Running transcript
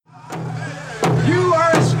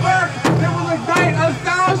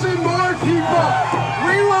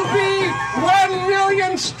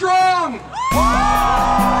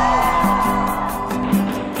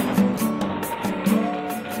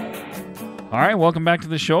right, welcome back to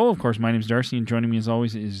the show. Of course, my name's Darcy, and joining me as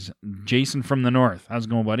always is Jason from the North. How's it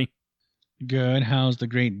going, buddy? Good. How's the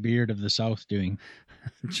great beard of the South doing?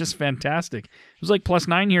 It's just fantastic. It was like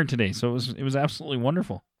 +9 here today, so it was absolutely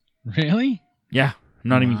wonderful. Really? Yeah, I'm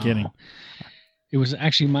not even kidding. It was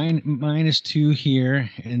actually -2 here,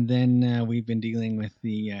 and then we've been dealing with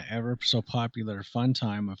the ever so popular fun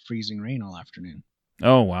time of freezing rain all afternoon.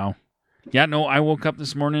 Oh, wow. Yeah, no, I woke up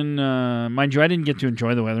this morning. Mind you, I didn't get to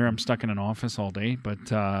enjoy the weather. I'm stuck in an office all day.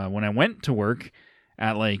 But when I went to work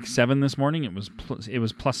at like 7 this morning, it was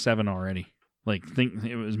 +7 already. Like,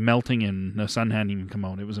 it was melting and the sun hadn't even come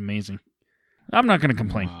out. It was amazing. I'm not going to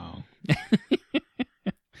complain. Wow.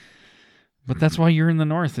 But that's why you're in the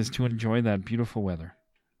North, is to enjoy that beautiful weather.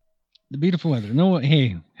 The beautiful weather. No,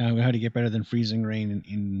 hey, how do you get better than freezing rain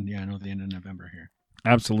in the end of November here?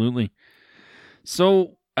 Absolutely.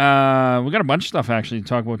 So we got a bunch of stuff actually to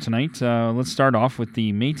talk about tonight. Let's start off with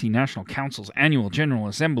the Métis National Council's annual General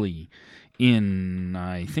Assembly in,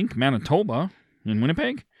 I think, Manitoba, in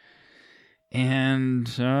Winnipeg. And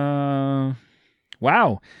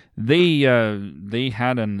wow, they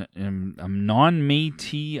had a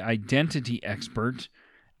non-Métis identity expert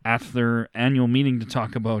at their annual meeting to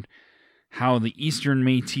talk about how the Eastern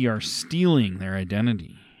Métis are stealing their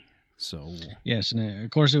identity. So yes, and of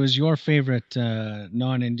course it was your favorite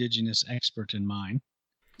non-Indigenous expert in mine.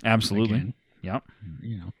 Absolutely, again. Yep.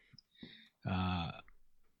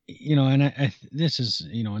 And this is,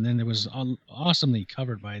 and then it was awesomely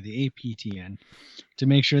covered by the APTN to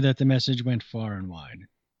make sure that the message went far and wide.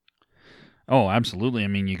 Oh, absolutely. I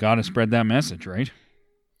mean, you got to spread that message, right?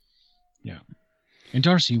 Yeah. And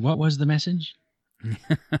Darcy, what was the message?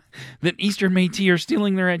 That Eastern Métis are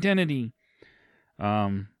stealing their identity.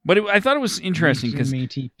 But I thought it was interesting because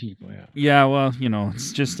Métis people, yeah. Yeah, well,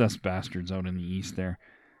 it's just us bastards out in the East there.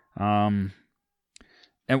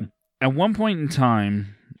 At one point in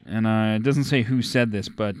time, and it doesn't say who said this,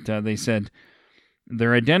 but they said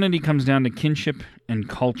their identity comes down to kinship and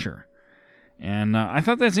culture. And I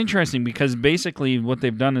thought that's interesting because basically what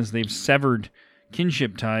they've done is they've severed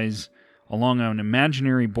kinship ties along an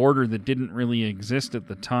imaginary border that didn't really exist at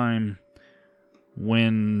the time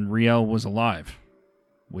when Riel was alive,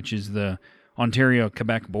 which is the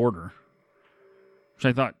Ontario-Quebec border, which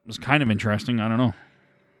I thought was kind of interesting. I don't know.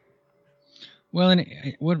 Well, and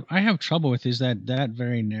what I have trouble with is that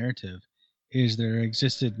very narrative is there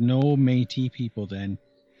existed no Métis people then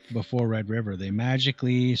before Red River. They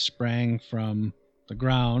magically sprang from the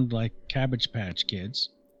ground like Cabbage Patch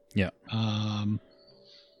Kids. Yeah. And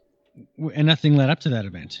nothing led up to that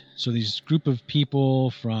event. So these group of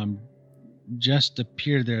people just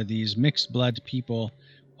appeared there. These mixed blood people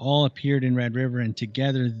all appeared in Red River, and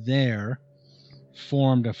together there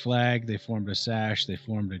formed a flag, they formed a sash, they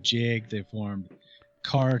formed a jig, they formed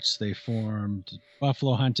carts, they formed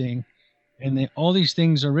buffalo hunting, and all these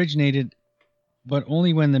things originated, but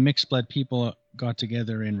only when the mixed blood people got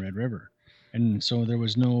together in Red River. And so there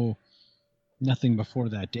was nothing before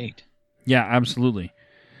that date. Yeah, absolutely.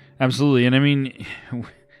 Absolutely. And I mean,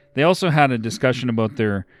 they also had a discussion about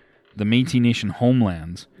the Métis Nation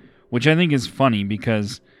homelands, which I think is funny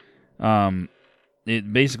because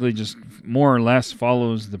it basically just more or less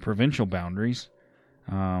follows the provincial boundaries,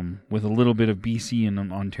 with a little bit of BC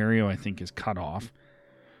and Ontario, I think, is cut off.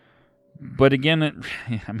 But again,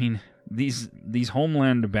 these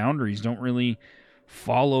homeland boundaries don't really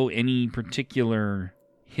follow any particular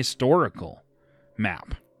historical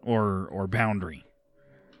map or boundary.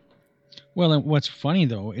 Well, and what's funny,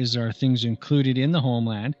 though, is there are things included in the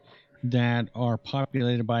homeland that are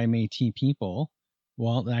populated by Métis people.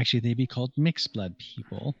 Well, actually, they'd be called mixed blood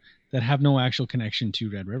people that have no actual connection to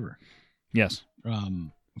Red River. Yes.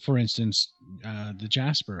 For instance, the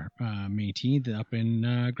Jasper Métis up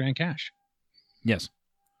in Grand Cache. Yes.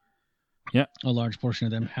 Yeah. A large portion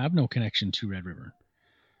of them have no connection to Red River.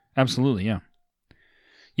 Absolutely, yeah.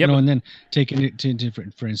 Yep. And then taking it to,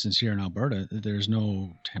 for instance, here in Alberta, there's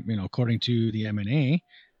no, according to the MNA,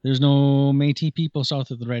 there's no Métis people south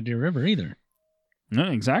of the Red Deer River either. No,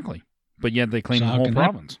 exactly. But yet they claim the whole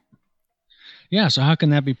province. Yeah, so how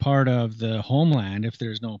can that be part of the homeland if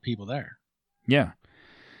there's no people there? Yeah.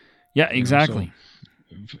 Yeah, exactly.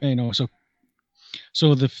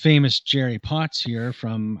 So the famous Jerry Potts here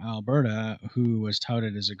from Alberta, who was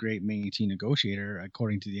touted as a great Métis negotiator,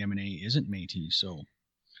 according to the MNA, isn't Métis. So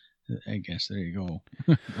I guess there you go.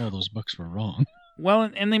 All those books were wrong. Well,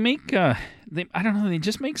 and they make, I don't know, they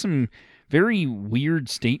just make some very weird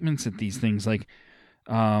statements at these things. Like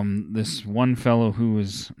this one fellow who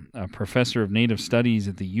was a professor of Native Studies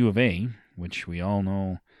at the U of A, which we all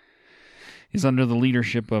know is under the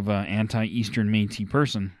leadership of an anti-Eastern Métis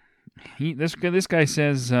person. This guy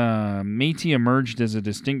says Métis emerged as a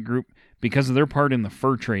distinct group because of their part in the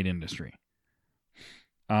fur trade industry.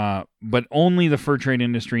 But only the fur trade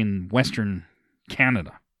industry in Western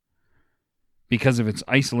Canada, because of its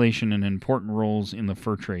isolation and important roles in the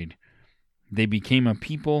fur trade. They became a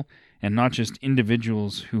people and not just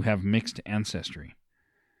individuals who have mixed ancestry.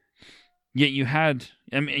 Yet you had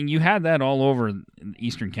that all over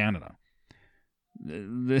Eastern Canada.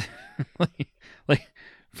 Like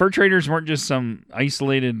fur traders weren't just some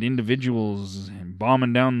isolated individuals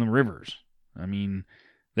bombing down the rivers. I mean,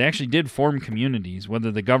 they actually did form communities,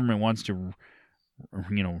 whether the government wants to,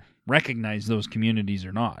 recognize those communities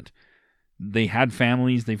or not. They had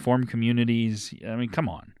families. They formed communities. I mean, come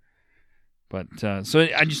on. But I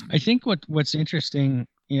think what's interesting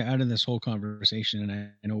out of this whole conversation, and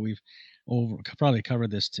I know we've probably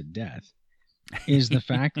covered this to death, is the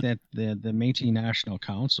fact that the Métis National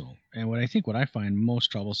Council, and what I find most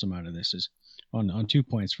troublesome out of this is on 2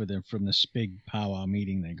 points from this big powwow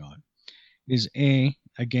meeting they got, is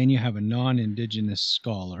again, you have a non-Indigenous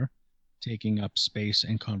scholar taking up space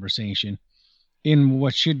and conversation in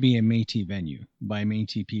what should be a Métis venue by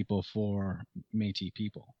Métis people for Métis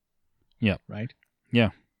people. Yeah. Right? Yeah.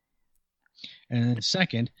 And then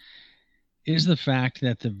second is the fact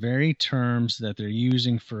that the very terms that they're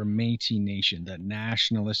using for Métis Nation, that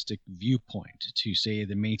nationalistic viewpoint to say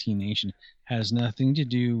the Métis Nation has nothing to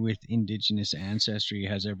do with Indigenous ancestry,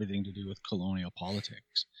 has everything to do with colonial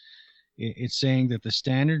politics. It's saying that the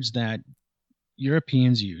standards that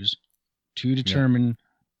Europeans use to determine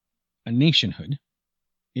a nationhood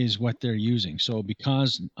is what they're using. So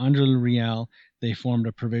because under Riel they formed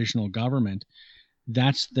a provisional government,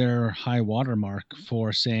 that's their high watermark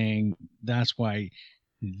for saying that's why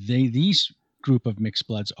these group of mixed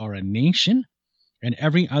bloods are a nation, and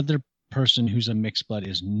every other person who's a mixed blood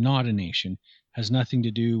is not a nation, has nothing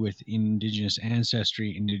to do with Indigenous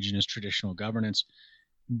ancestry, Indigenous traditional governance,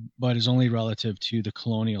 but is only relative to the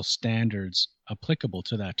colonial standards applicable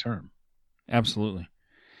to that term. Absolutely.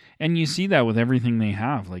 And you see that with everything they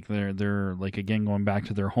have. Like they're like, again, going back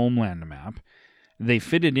to their homeland map, they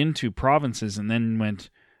fit it into provinces and then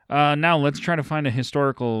went, now let's try to find a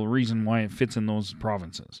historical reason why it fits in those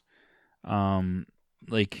provinces. And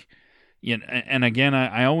again,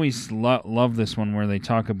 I always love this one where they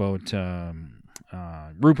talk about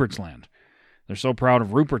Rupert's Land. They're so proud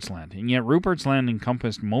of Rupert's Land, and yet Rupert's Land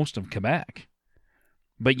encompassed most of Quebec.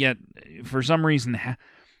 But yet, for some reason,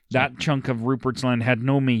 that chunk of Rupert's Land had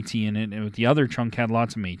no Métis in it, and the other chunk had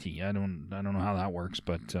lots of Métis. I don't know how that works,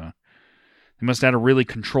 but they must have had a really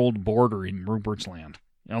controlled border in Rupert's Land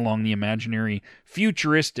along the imaginary,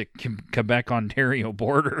 futuristic Quebec-Ontario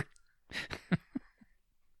border.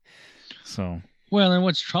 So, well, and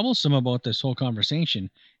what's troublesome about this whole conversation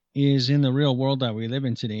is in the real world that we live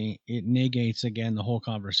in today, it negates again the whole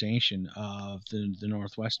conversation of the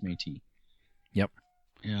Northwest Métis. Yep.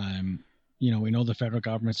 We know the federal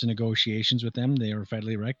government's in negotiations with them. They are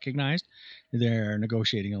federally recognized. They're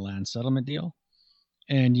negotiating a land settlement deal.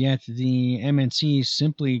 And yet the MNC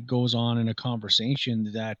simply goes on in a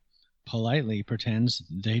conversation that politely pretends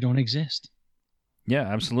they don't exist. Yeah,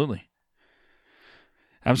 absolutely.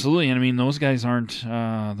 Absolutely. And I mean, those guys aren't,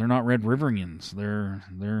 they're not Red Riverians.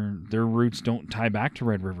 Their roots don't tie back to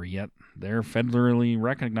Red River yet. They're federally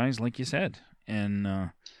recognized, like you said. And,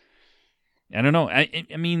 I don't know. I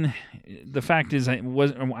mean, the fact is, I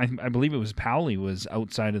believe it was Powley was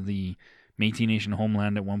outside of the Métis Nation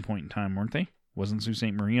homeland at one point in time, weren't they? Wasn't Sault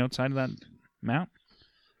Ste. Marie outside of that map?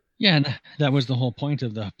 Yeah, and that was the whole point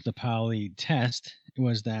of the Powley test.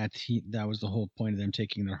 Was that was the whole point of them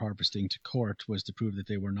taking their harvesting to court, was to prove that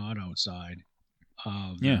they were not outside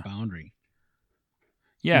of the boundary.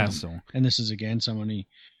 Yeah. And this is again someone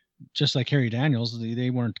just like Harry Daniels, they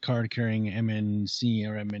weren't card-carrying MNC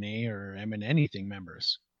or MNA or MN anything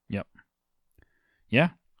members. Yep. Yeah.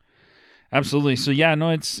 Absolutely. So yeah,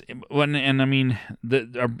 no, and I mean,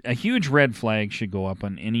 a huge red flag should go up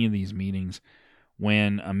on any of these meetings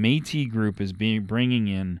when a Métis group is bringing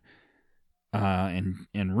in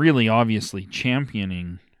and really obviously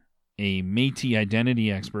championing a Métis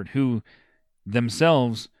identity expert who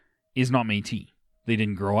themselves is not Métis. They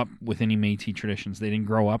didn't grow up with any Métis traditions. They didn't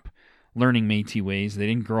grow up learning Métis ways. They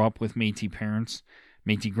didn't grow up with Métis parents,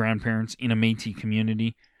 Métis grandparents in a Métis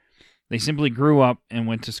community. They simply grew up and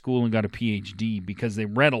went to school and got a PhD because they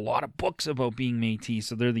read a lot of books about being Métis,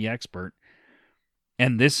 so they're the expert.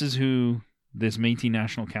 And this is who this Métis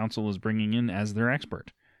National Council is bringing in as their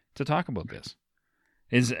expert to talk about this.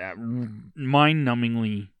 Is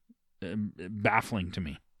mind-numbingly baffling to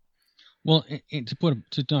me. Well,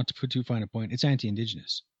 not to put too fine a point, it's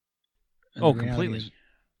anti-Indigenous. Oh, completely.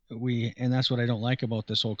 and that's what I don't like about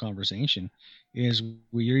this whole conversation, is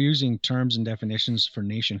we're using terms and definitions for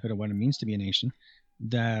nationhood and what it means to be a nation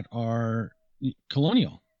that are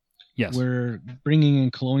colonial. Yes. We're bringing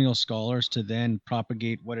in colonial scholars to then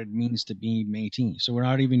propagate what it means to be Métis. So we're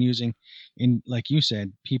not even using, like you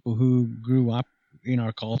said, people who grew up in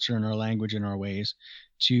our culture and our language and our ways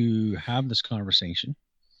to have this conversation.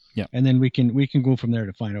 Yeah. And then we can go from there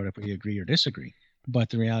to find out if we agree or disagree. But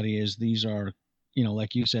the reality is these are,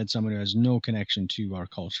 like you said, someone who has no connection to our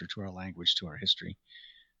culture, to our language, to our history,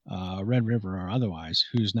 Red River or otherwise,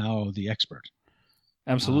 who's now the expert.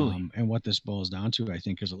 Absolutely. And what this boils down to, I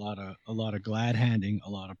think, is a lot of glad handing, a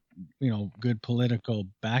lot of good political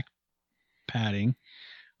back patting,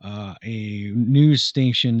 a news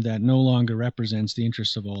station that no longer represents the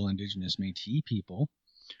interests of all Indigenous Métis people,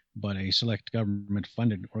 but a select government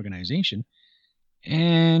funded organization.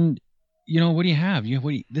 And what do you have?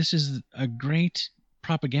 This is a great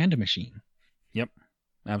propaganda machine. Yep,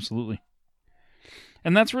 absolutely.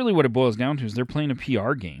 And that's really what it boils down to, is they're playing a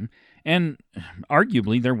PR game. And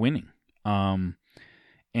arguably, they're winning.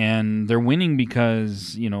 And they're winning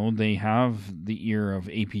because, they have the ear of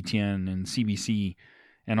APTN and CBC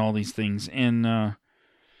and all these things. And,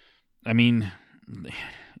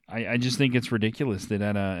 I just think it's ridiculous that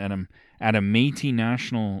at a Métis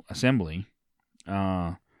National Assembly,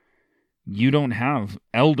 you don't have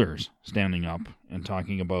elders standing up and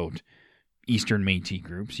talking about Eastern Métis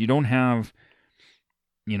groups. You don't have,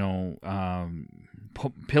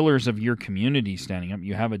 pillars of your community standing up.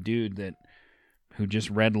 You have a dude who just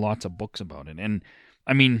read lots of books about it. And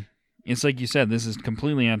it's like you said, this is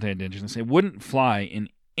completely anti-Indigenous. It wouldn't fly in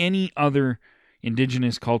any other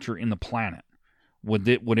Indigenous culture in the planet. Would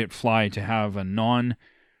it fly to have a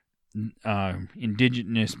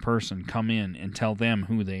non-Indigenous person come in and tell them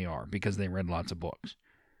who they are because they read lots of books?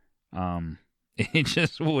 It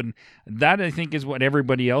just wouldn't. That, I think, is what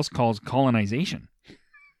everybody else calls colonization.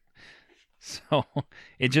 So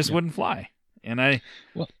it just wouldn't fly. And I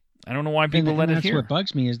don't know why people let it here. That's what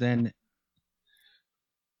bugs me is then.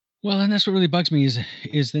 Well, and that's what really bugs me is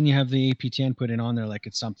then you have the APTN put it on there like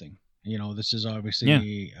it's something. This is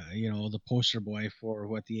obviously the poster boy for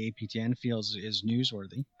what the APTN feels is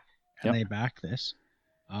newsworthy, and they back this.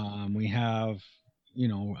 We have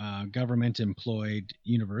government employed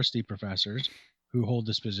university professors who hold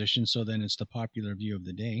this position, so then it's the popular view of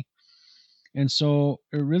the day. And so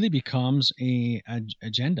it really becomes a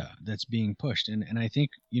agenda that's being pushed. And I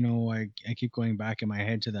think, I keep going back in my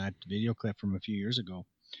head to that video clip from a few years ago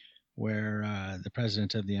where the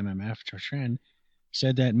president of the MMF, Tran,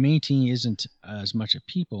 said that Métis isn't as much a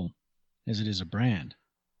people as it is a brand.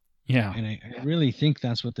 Yeah. And I really think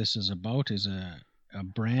that's what this is about, is a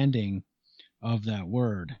branding of that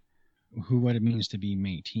word, what it means to be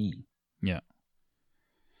Métis. Yeah.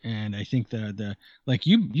 And I think the like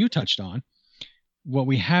you touched on, what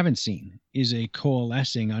we haven't seen is a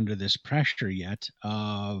coalescing under this pressure yet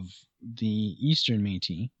of the Eastern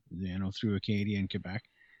Métis, through Acadia and Quebec,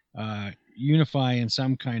 unify in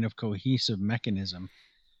some kind of cohesive mechanism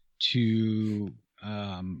to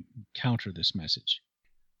counter this message,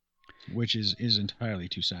 which is entirely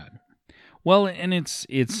too sad. Well, and it's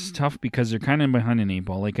tough because they're kind of behind an 8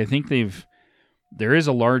 ball. Like, I think there is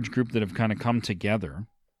a large group that have kind of come together.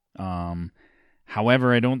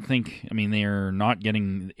 However, I don't think, they are not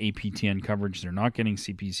getting APTN coverage. They're not getting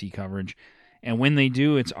CPC coverage. And when they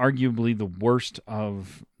do, it's arguably the worst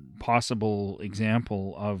of possible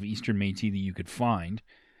example of Eastern Métis that you could find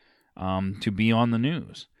to be on the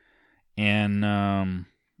news. And,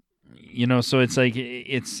 so it's like,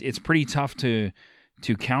 it's pretty tough to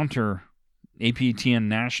counter APTN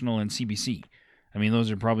National and CBC.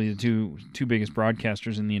 Those are probably the two biggest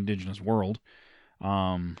broadcasters in the Indigenous world.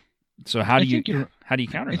 So how do you counter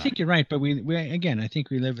that? I think you're right, but we again, I think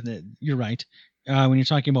we live in the. You're right. When you're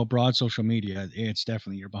talking about broad social media, it's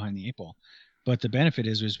definitely you're behind the 8 ball. But the benefit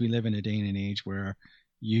is we live in a day and an age where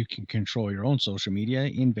you can control your own social media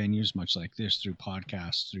in venues much like this, through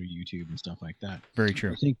podcasts, through YouTube and stuff like that. Very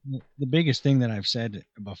true. I think the biggest thing that I've said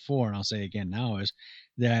before, and I'll say again now, is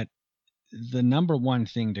that the number one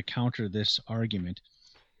thing to counter this argument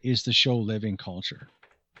is the show living culture.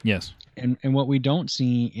 Yes. And what we don't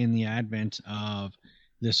see in the advent of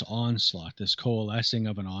this onslaught, this coalescing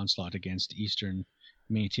of an onslaught against Eastern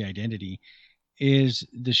Métis identity, is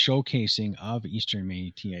the showcasing of Eastern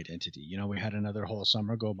Métis identity. We had another whole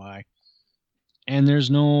summer go by, and there's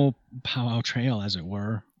no powwow trail, as it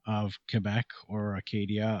were, of Quebec or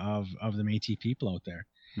Acadia of the Métis people out there.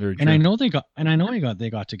 Very true. And I know they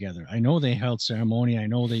got together. I know they held ceremony. I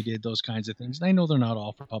know they did those kinds of things. And I know they're not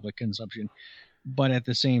all for public consumption. But at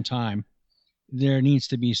the same time, there needs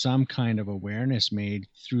to be some kind of awareness made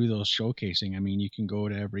through those showcasing. I mean, you can go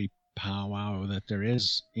to every powwow that there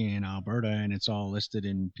is in Alberta and it's all listed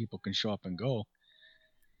and people can show up and go.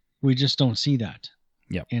 We just don't see that.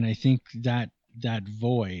 Yep. And I think that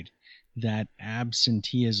void, that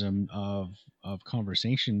absenteeism of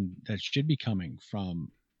conversation that should be coming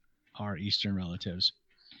from our Eastern relatives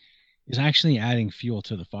is actually adding fuel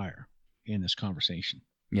to the fire in this conversation.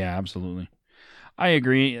 Yeah, absolutely. I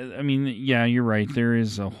agree. I mean, yeah, you're right. There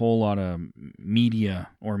is a whole lot of media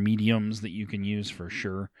or mediums that you can use for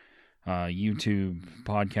sure. YouTube,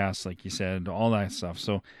 podcasts, like you said, all that stuff.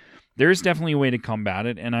 So there's definitely a way to combat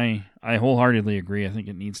it, and I wholeheartedly agree. I think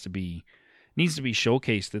it needs to be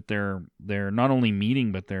showcased that they're not only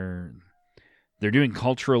meeting, but they're doing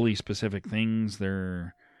culturally specific things.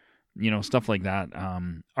 They're stuff like that.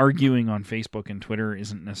 Arguing on Facebook and Twitter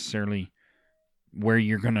isn't necessarily where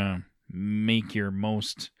you're gonna make your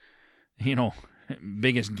most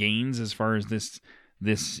biggest gains as far as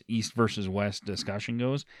this East versus West discussion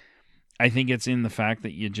goes. I think it's in the fact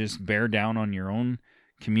that you just bear down on your own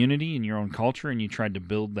community and your own culture, and you tried to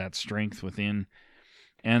build that strength within.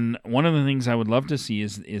 And one of the things I would love to see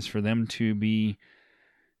is for them to be,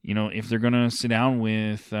 if they're going to sit down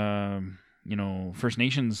with, First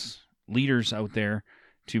Nations leaders out there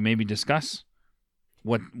to maybe discuss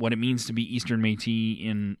what it means to be Eastern Métis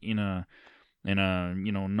in a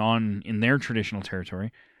in their traditional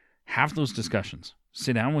territory, have those discussions,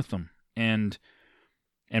 sit down with them, and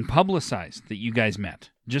publicize that you guys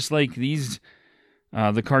met, just like these.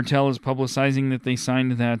 The cartel is publicizing that they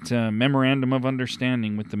signed that memorandum of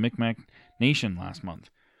understanding with the Mi'kmaq Nation last month.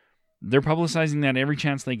 They're publicizing that every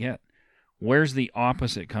chance they get. Where's the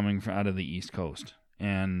opposite coming out of the East Coast?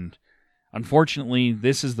 And unfortunately,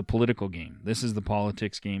 this is the political game. This is the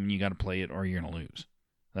politics game, and you got to play it or you're going to lose.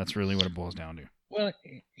 That's really what it boils down to. Well,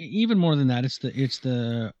 even more than that, it's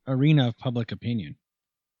the arena of public opinion.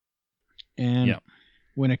 And yep.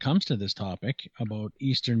 When it comes to this topic about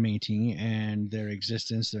Eastern Métis and their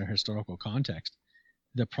existence, their historical context,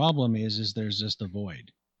 the problem is there's just a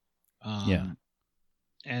void. And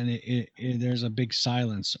there's a big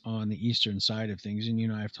silence on the Eastern side of things.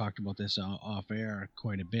 And, I've talked about this off air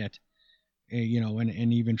quite a bit,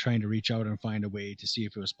 and even trying to reach out and find a way to see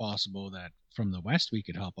if it was possible that from the West we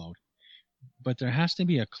could help out. But there has to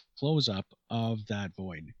be a close up of that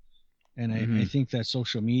void. And I think that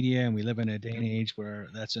social media, and we live in a day and age where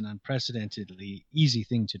that's an unprecedentedly easy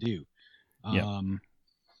thing to do.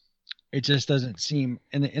 It just doesn't seem,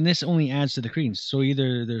 and this only adds to the credence. So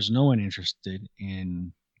either there's no one interested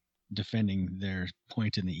in defending their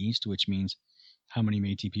point in the East, which means how many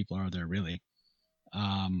Métis people are there really,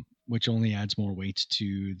 which only adds more weight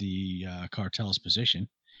to the cartel's position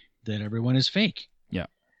that everyone is fake. Yeah.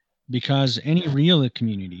 Because any real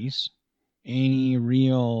communities, any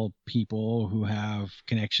real people who have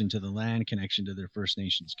connection to the land, connection to their First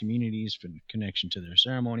Nations communities, connection to their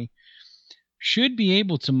ceremony, should be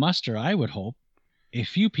able to muster, I would hope, a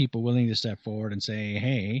few people willing to step forward and say,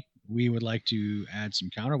 hey, we would like to add some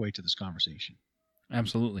counterweight to this conversation.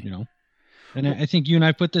 Absolutely. And I think you and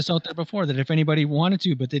I put this out there before, that if anybody wanted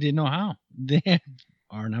to, but they didn't know how,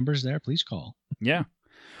 our number's there, please call. Yeah.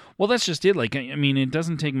 Well, that's just it. Like, I mean, it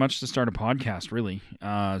doesn't take much to start a podcast, really.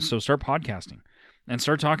 So start podcasting and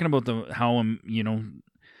start talking about how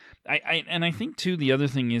I think too. The other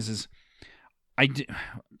thing is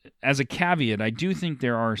as a caveat, I do think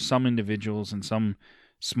there are some individuals and some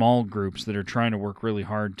small groups that are trying to work really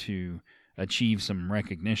hard to achieve some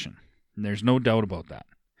recognition. And there's no doubt about that.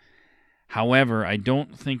 However, I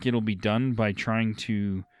don't think it'll be done by trying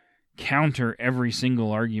to counter every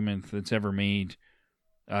single argument that's ever made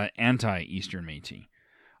anti-Eastern Métis.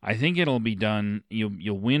 I think it'll be done.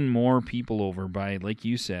 You'll win more people over by, like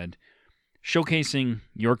you said, showcasing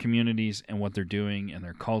your communities and what they're doing and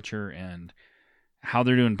their culture and how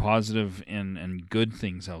they're doing positive and good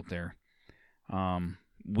things out there.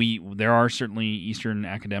 There are certainly Eastern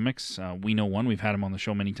academics. We know one. We've had him on the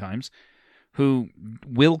show many times, who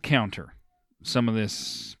will counter some of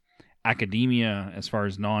this academia as far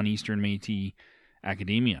as non-Eastern Métis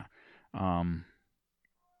academia.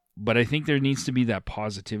 But I think there needs to be that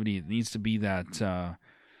positivity. It needs to be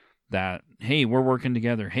that hey, we're working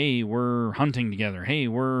together. Hey, we're hunting together. Hey,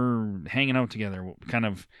 we're hanging out together. Kind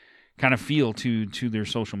of feel to their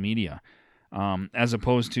social media, as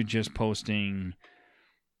opposed to just posting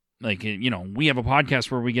like, we have a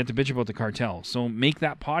podcast where we get to bitch about the cartel. So make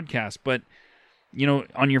that podcast, but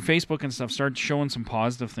on your Facebook and stuff, start showing some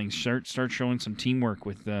positive things. Start showing some teamwork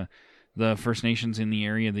with the First Nations in the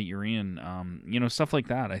area that you're in, stuff like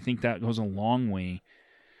that. I think that goes a long way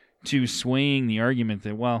to swaying the argument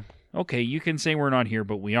that, well, okay, you can say we're not here,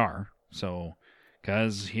 but we are. So,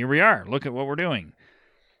 because here we are. Look at what we're doing.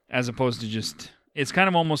 As opposed to just, it's kind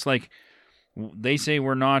of almost like they say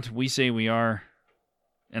we're not, we say we are,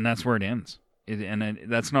 and that's where it ends.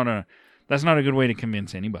 That's not a good way to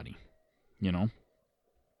convince anybody, you know?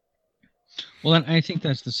 Well, and I think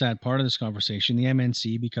that's the sad part of this conversation. The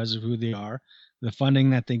MNC, because of who they are, the funding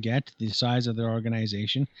that they get, the size of their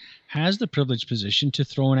organization, has the privileged position to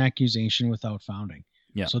throw an accusation without founding.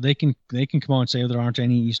 Yeah. So they can come out and say there aren't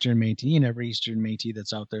any Eastern Métis, and every Eastern Métis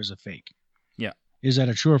that's out there is a fake. Yeah. Is that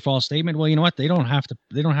a true or false statement? Well, you know what? They don't have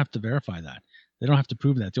to verify that. They don't have to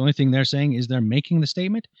prove that. The only thing they're saying is they're making the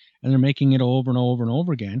statement, and they're making it over and over and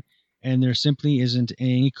over again, and there simply isn't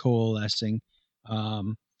any coalescing.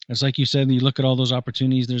 It's like you said, you look at all those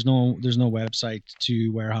opportunities. There's no website to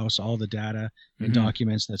warehouse all the data and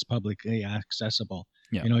documents that's publicly accessible.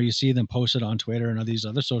 Yeah. You know, you see them posted on Twitter and all these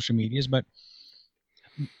other social medias, but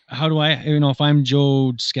how do I, if I'm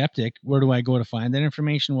Joe Skeptic, where do I go to find that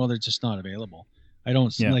information? Well, they're just not available. I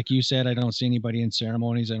don't, like you said, I don't see anybody in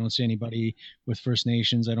ceremonies. I don't see anybody with First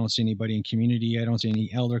Nations. I don't see anybody in community. I don't see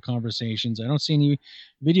any elder conversations. I don't see any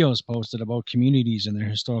videos posted about communities and their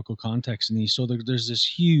historical context in these. So there's this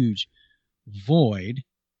huge void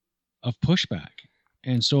of pushback.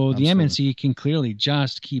 And so the MNC can clearly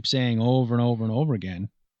just keep saying over and over and over again,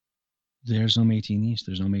 there's no Métis in the East.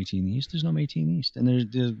 There's no Métis in the East. There's no Métis in the East.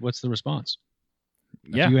 And what's the response?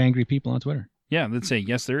 A few angry people on Twitter. Yeah, let's say,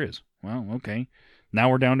 yes, there is. Well, okay. Now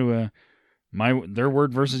we're down to their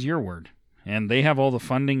word versus your word. And they have all the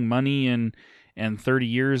funding, money, and 30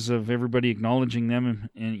 years of everybody acknowledging them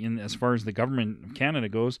in as far as the government of Canada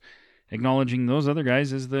goes, acknowledging those other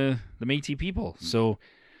guys as the Métis people. So,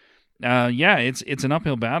 it's an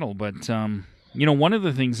uphill battle. But, one of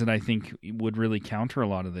the things that I think would really counter a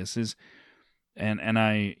lot of this is, and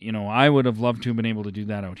I would have loved to have been able to do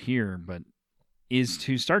that out here, but is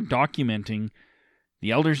to start documenting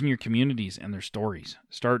the elders in your communities and their stories.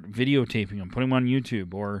 Start videotaping them, putting them on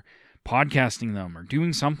YouTube, or podcasting them, or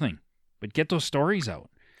doing something. But get those stories out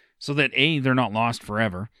so that A, they're not lost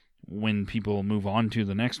forever when people move on to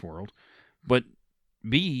the next world, but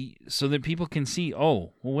B, so that people can see,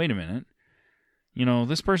 oh, well, wait a minute.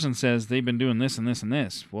 This person says they've been doing this and this and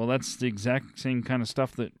this. Well, that's the exact same kind of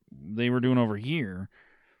stuff that they were doing over here,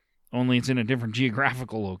 only it's in a different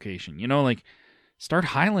geographical location. Start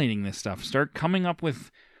highlighting this stuff. Start coming up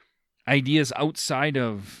with ideas outside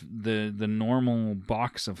of the normal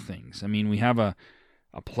box of things. I mean, we have a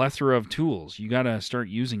plethora of tools. You got to start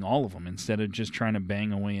using all of them instead of just trying to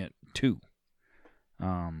bang away at two.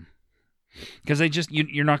 Because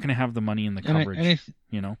you're not going to have the money and the coverage,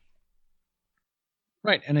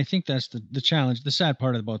 Right, and I think that's the challenge. The sad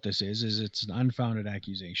part about this is it's an unfounded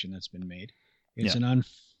accusation that's been made. It's an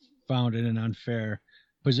unfounded and unfair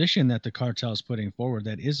position that the cartel is putting forward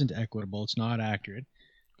that isn't equitable. It's not accurate.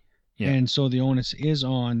 Yeah. And so the onus is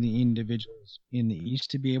on the individuals in the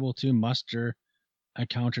East to be able to muster a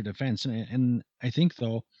counter defense. And I think,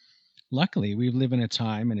 though, luckily, we live in a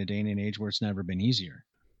time and a day and an age where it's never been easier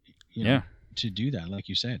to do that, like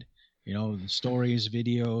you said. Stories,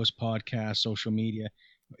 videos, podcasts, social media,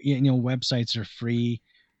 websites are free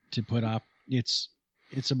to put up. It's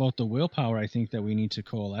about the willpower, I think, that we need to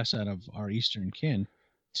coalesce out of our Eastern kin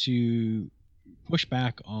to push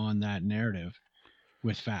back on that narrative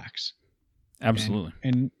with facts. Absolutely.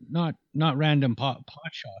 And not random pot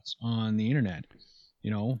shots on the internet,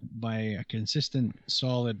 by a consistent,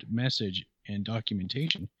 solid message and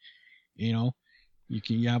documentation.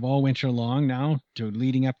 You have all winter long now to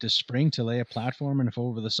leading up to spring to lay a platform. And if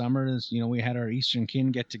over the summer, we had our Eastern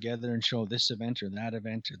kin get together and show this event or that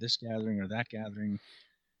event or this gathering or that gathering,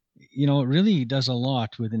 it really does a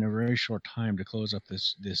lot within a very short time to close up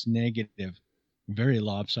this negative, very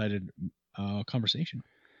lopsided conversation.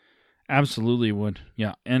 Absolutely would.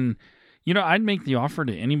 Yeah. And, I'd make the offer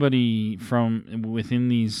to anybody from within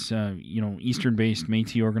these, Eastern-based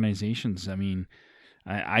Métis organizations. I mean,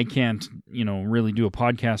 I can't, really do a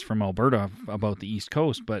podcast from Alberta about the East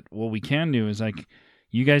Coast, but what we can do is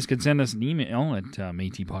you guys could send us an email at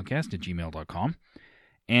métispodcast@gmail.com.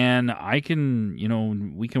 And I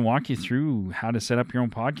can, we can walk you through how to set up your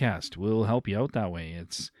own podcast. We'll help you out that way.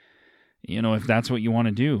 It's, if that's what you want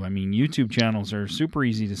to do. I mean, YouTube channels are super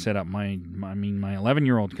easy to set up. My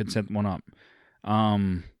 11-year-old could set one up.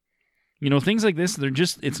 Things like this,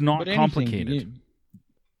 it's not complicated.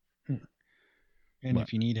 And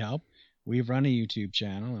if you need help, we've run a YouTube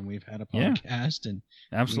channel and we've had a podcast and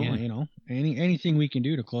absolutely, anything we can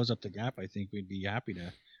do to close up the gap, I think we'd be happy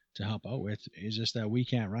to help out with. Is just that we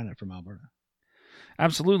can't run it from Alberta.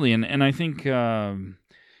 Absolutely. And I think,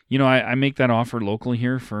 I make that offer locally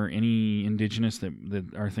here for any Indigenous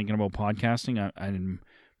that are thinking about podcasting. I'm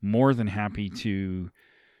more than happy to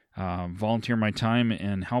volunteer my time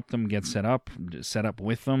and help them get set up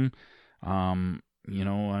with them. And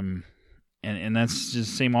that's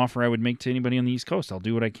just the same offer I would make to anybody on the East Coast. I'll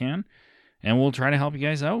do what I can, and we'll try to help you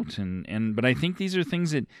guys out. But I think these are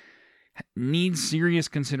things that need serious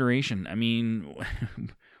consideration. I mean,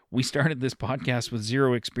 we started this podcast with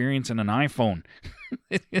zero experience and an iPhone.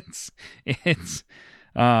 It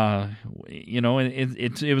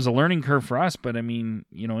was a learning curve for us, but I mean,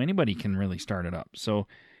 anybody can really start it up. So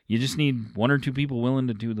you just need one or two people willing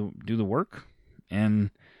to do the work,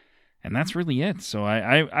 and that's really it. So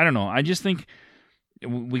I don't know. I just think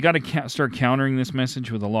we got to start countering this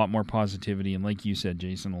message with a lot more positivity, and like you said,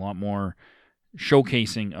 Jason, a lot more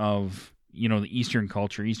showcasing of the Eastern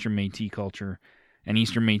culture, Eastern Métis culture, and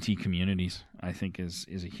Eastern Métis communities. I think is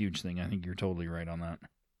a huge thing. I think you're totally right on that.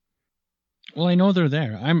 Well, I know they're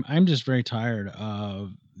there. I'm just very tired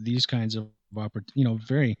of these kinds of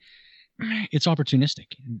it's opportunistic.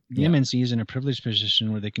 The MNC is in a privileged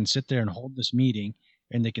position where they can sit there and hold this meeting,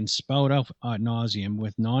 and they can spout out ad nauseum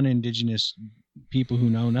with non-Indigenous people who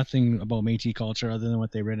know nothing about Métis culture other than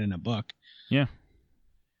what they read in a book. Yeah.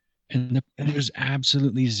 And there's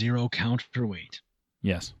absolutely zero counterweight.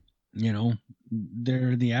 Yes.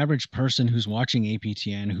 They're the average person who's watching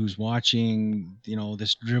APTN, who's watching,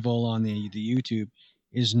 this drivel on the YouTube,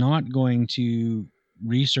 is not going to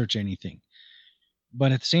research anything.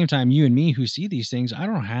 But at the same time, you and me who see these things, I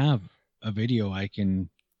don't have a video I can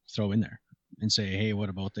throw in there and say, hey, what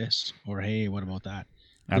about this? Or, hey, what about that?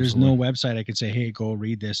 Absolutely. There's no website I could say, hey, go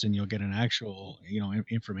read this and you'll get an actual,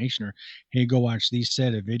 information, or, hey, go watch these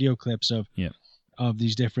set of video clips of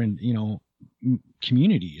these different,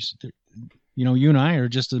 communities. You and I are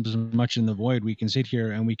just as much in the void. We can sit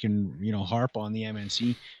here and we can, harp on the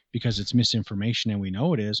MNC because it's misinformation and we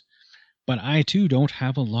know it is. But I, too, don't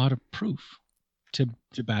have a lot of proof to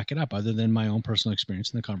back it up other than my own personal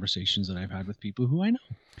experience and the conversations that I've had with people who I know.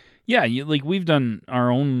 Yeah, we've done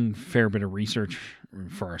our own fair bit of research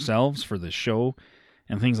for ourselves for this show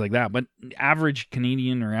and things like that. But average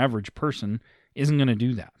Canadian or average person isn't going to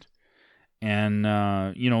do that. And,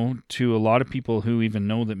 to a lot of people who even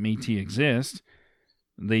know that Métis exist,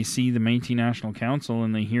 they see the Métis National Council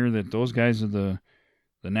and they hear that those guys are the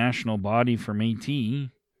national body for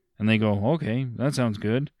Métis, and they go, okay, that sounds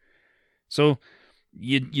good. So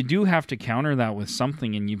you do have to counter that with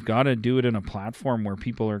something, and you've got to do it in a platform where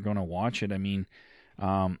people are going to watch it. I mean,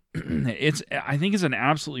 I think it's an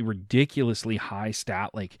absolutely ridiculously high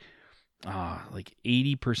stat, like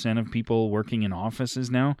 80% of people working in offices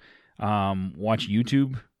now watch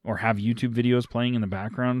YouTube or have YouTube videos playing in the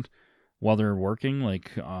background while they're working,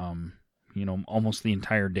 almost the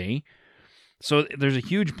entire day. So there's a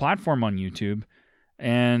huge platform on YouTube,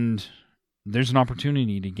 and there's an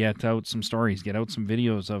opportunity to get out some stories, get out some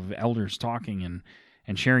videos of elders talking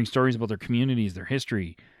and sharing stories about their communities, their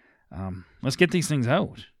history. Let's get these things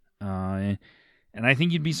out. And I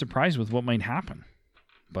think you'd be surprised with what might happen.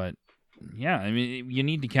 But yeah, I mean, you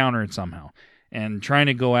need to counter it somehow. And trying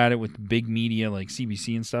to go at it with big media like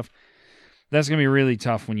CBC and stuff, that's going to be really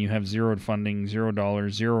tough when you have zero funding, $0,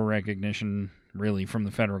 zero recognition, really, from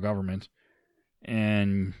the federal government.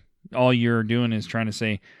 And all you're doing is trying to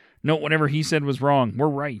say, no, whatever he said was wrong. We're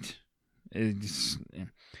right. They're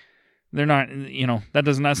not,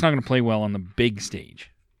 that's not going to play well on the big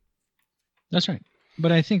stage. That's right.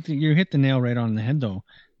 But I think that you hit the nail right on the head, though,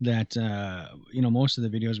 that, most of the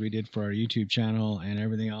videos we did for our YouTube channel and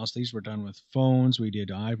everything else, these were done with phones. I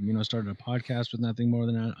started a podcast with nothing more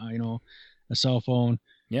than a cell phone.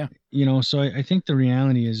 Yeah. So I think the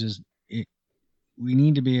reality is we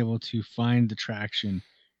need to be able to find the traction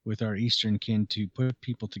with our Eastern kin to put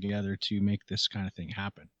people together to make this kind of thing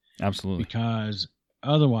happen. Absolutely. Because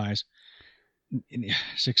otherwise,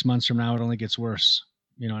 6 months from now, it only gets worse.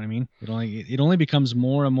 You know what I mean? It only becomes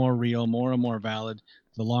more and more real, more and more valid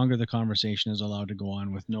the longer the conversation is allowed to go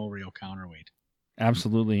on with no real counterweight.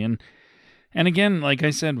 Absolutely. And again, like I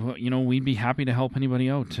said, we'd be happy to help anybody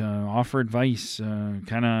out, offer advice,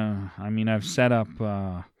 I've set up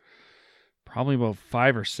probably about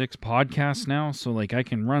 5 or 6 podcasts now. So I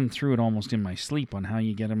can run through it almost in my sleep on how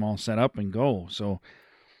you get them all set up and go. So,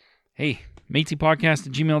 hey,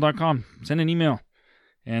 MétisPodcast@gmail.com. Send an email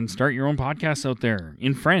and start your own podcasts out there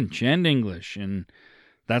in French and English. And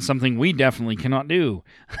that's something we definitely cannot do.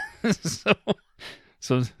 so,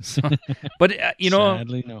 but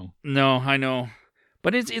sadly, no. No, I know.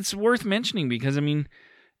 But it's worth mentioning because, I mean,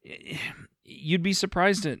 you'd be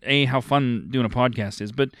surprised at how fun doing a podcast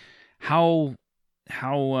is, but how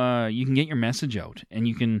you can get your message out, and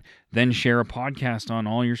you can then share a podcast on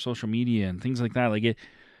all your social media and things like that. Like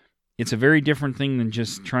it's a very different thing than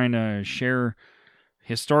just trying to share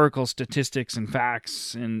historical statistics and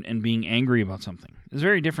facts and being angry about something. It's a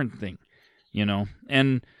very different thing,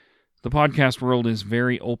 and the podcast world is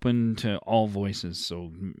very open to all voices.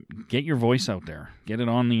 So get your voice out there, get it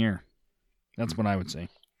on the air. That's what I would say.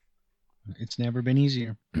 It's never been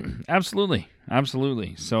easier. Absolutely.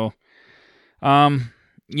 So,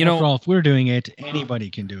 After all, if we're doing it, anybody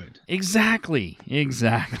can do it. Exactly.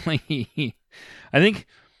 I think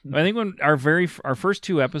when our first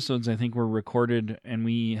 2 episodes, I think, were recorded, and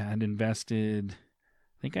we had invested,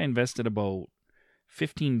 I think I invested about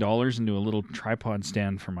 $15 into a little tripod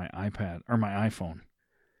stand for my iPad or my iPhone,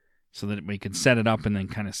 so that we could set it up and then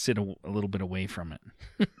kind of sit a little bit away from it.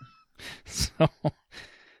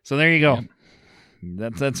 So there you go.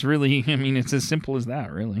 Yep. That's really, I mean, it's as simple as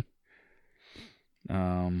that, really.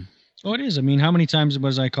 Oh, it is. I mean, how many times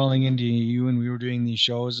was I calling into you when we were doing these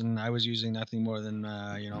shows, and I was using nothing more than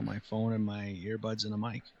my phone and my earbuds and a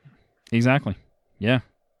mic. Exactly. Yeah.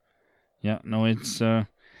 No, it's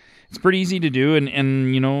pretty easy to do, and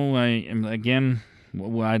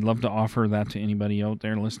I'd love to offer that to anybody out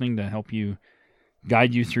there listening to help you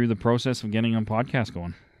guide you through the process of getting a podcast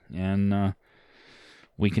going, and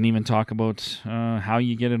we can even talk about how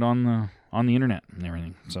you get it on the internet and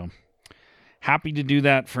everything. So. Happy to do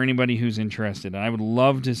that for anybody who's interested. I would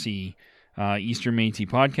love to see Eastern Métis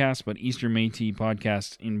podcast, but Eastern Métis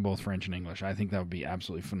podcast in both French and English. I think that would be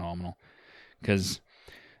absolutely phenomenal. Because,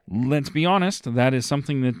 let's be honest, that is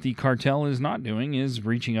something that the cartel is not doing, is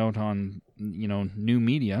reaching out on new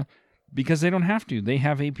media, because they don't have to. They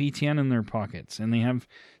have APTN in their pockets, and they have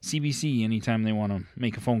CBC anytime they want to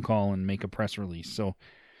make a phone call and make a press release. So,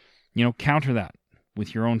 counter that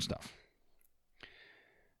with your own stuff.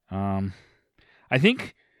 I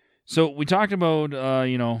think, so we talked about,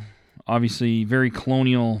 obviously very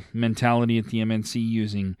colonial mentality at the MNC,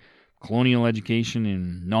 using colonial education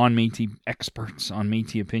and non-Métis experts on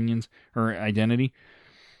Métis opinions or identity.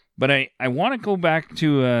 But I want to go back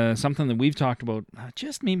to something that we've talked about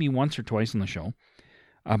just maybe once or twice on the show,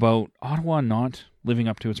 about Ottawa not living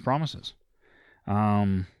up to its promises.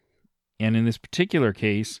 And in this particular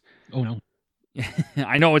case... Oh, no.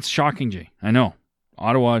 I know, it's shocking, Jay. I know.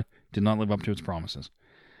 Ottawa did not live up to its promises.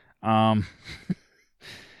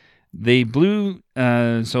 They blew...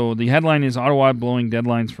 so the headline is Ottawa blowing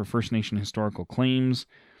deadlines for First Nation historical claims,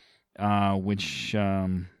 which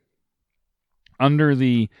under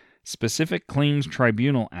the Specific Claims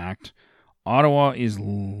Tribunal Act, Ottawa is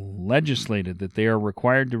legislated that they are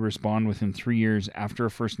required to respond within 3 years after a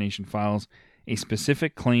First Nation files a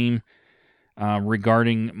specific claim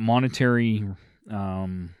regarding monetary...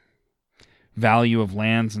 value of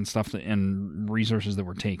lands and stuff and resources that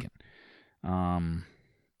were taken.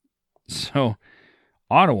 So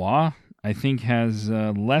Ottawa, I think, has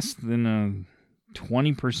less than a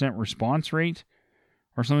 20% response rate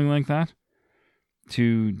or something like that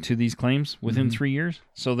to these claims within 3 years.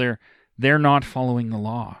 So they're not following the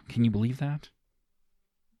law. Can you believe that?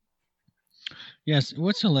 Yes.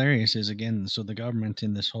 What's hilarious is, again, so the government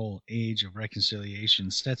in this whole age of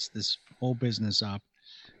reconciliation sets this whole business up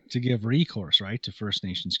to give recourse, right, to First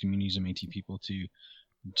Nations communities and Métis people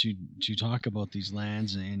to talk about these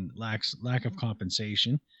lands and lack of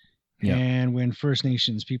compensation. Yeah. And when First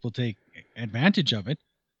Nations people take advantage of it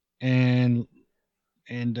and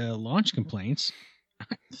launch complaints,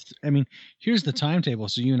 I mean, here's the timetable.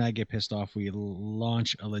 So you and I get pissed off, we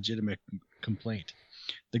launch a legitimate complaint.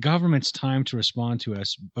 The government's time to respond to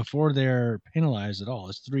us before they're penalized at all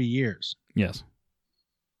is 3 years. Yes.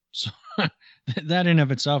 So that in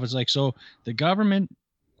of itself is like, so the government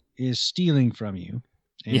is stealing from you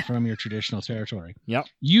and from your traditional territory. Yep.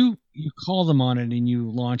 You call them on it and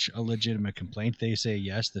you launch a legitimate complaint. They say,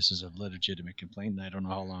 yes, this is a legitimate complaint, and I don't know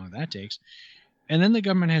how long that takes. And then the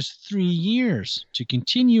government has 3 years to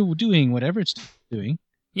continue doing whatever it's doing.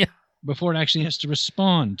 Yeah. Before it actually has to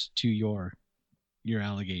respond to your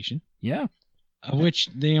allegation. Yeah. Of which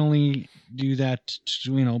they only do that,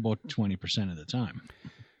 about 20% of the time.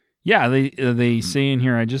 Yeah, they say in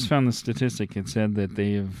here, I just found the statistic, it said that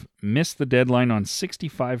they have missed the deadline on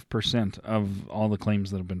 65% of all the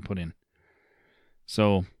claims that have been put in.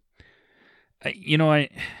 So,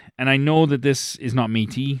 I know that this is not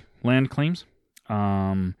Métis land claims.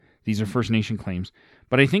 These are First Nation claims.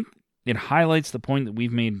 But I think it highlights the point that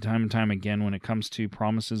we've made time and time again when it comes to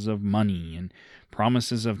promises of money and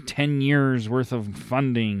promises of 10 years worth of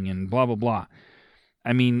funding and blah, blah, blah.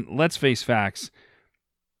 I mean, let's face facts.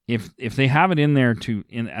 If they have it in there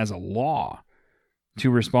as a law to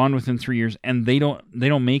respond within 3 years, and they don't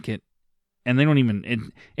make it, and they don't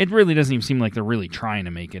even it really doesn't even seem like they're really trying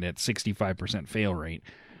to make it at 65% fail rate.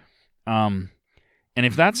 And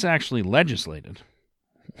if that's actually legislated,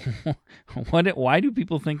 why do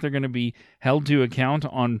people think they're going to be held to account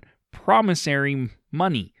on promissory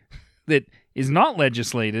money that is not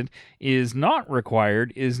legislated, is not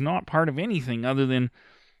required, is not part of anything other than,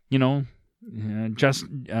 just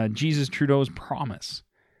Jesus Trudeau's promise.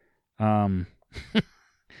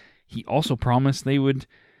 He also promised they would,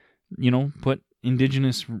 put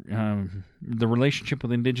Indigenous, the relationship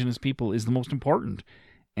with Indigenous people is the most important.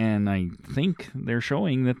 And I think they're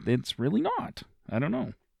showing that it's really not. I don't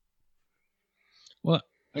know. Well,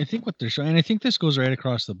 I think what they're showing, and I think this goes right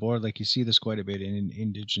across the board, like you see this quite a bit in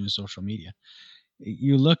Indigenous social media.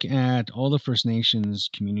 You look at all the First Nations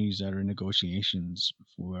communities that are in negotiations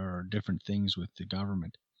for different things with the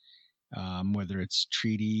government, whether it's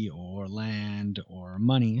treaty or land or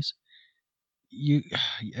monies.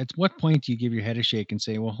 At what point do you give your head a shake and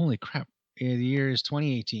say, well, holy crap, the year is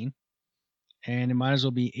 2018, and it might as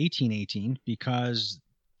well be 1818 because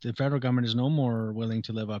the federal government is no more willing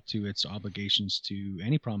to live up to its obligations to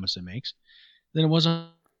any promise it makes than it was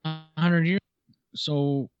 100 years.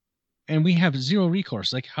 So, and we have zero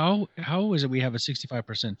recourse. Like, how is it we have a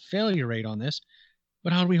 65% failure rate on this,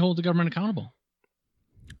 but how do we hold the government accountable?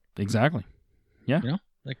 Exactly. Yeah.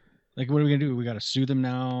 Like what are we going to do? We got to sue them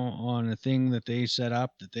now on a thing that they set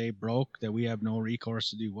up, that they broke, that we have no recourse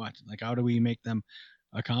to do what? Like, how do we make them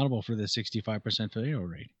accountable for the 65% failure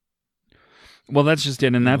rate? Well, that's just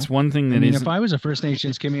it. And that's one thing that if I was a First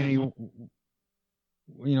Nations community, go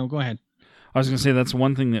ahead. I was going to say that's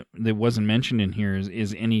one thing that wasn't mentioned in here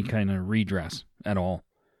is any kind of redress at all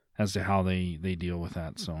as to how they deal with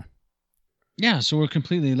that. So. Yeah, so we're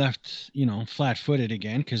completely left, flat-footed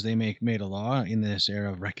again because they made a law in this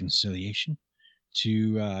era of reconciliation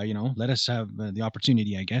to, let us have the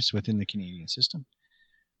opportunity, I guess, within the Canadian system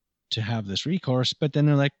to have this recourse. But then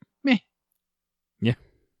they're like, meh. Yeah.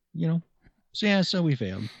 So we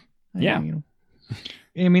failed. Yeah.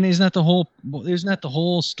 I mean, isn't that the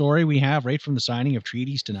whole story we have right from the signing of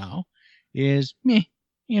treaties to now? Is meh.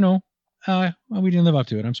 We didn't live up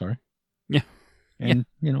to it. I'm sorry. Yeah. And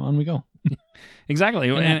on we go. Exactly.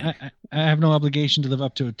 And I have no obligation to live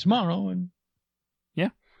up to it tomorrow. And yeah.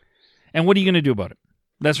 And what are you going to do about it?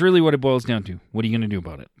 That's really what it boils down to. What are you going to do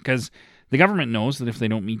about it? Because the government knows that if they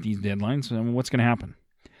don't meet these deadlines, what's going to happen?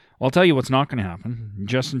 Well, I'll tell you what's not going to happen.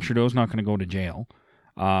 Justin Trudeau's not going to go to jail.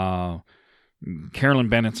 Carolyn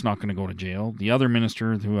Bennett's not going to go to jail. The other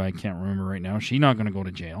minister, who I can't remember right now, she's not going to go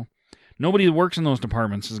to jail. Nobody that works in those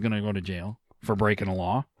departments is going to go to jail for breaking a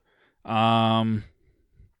law.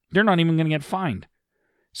 They're not even going to get fined.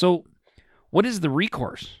 So what is the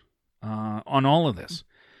recourse on all of this?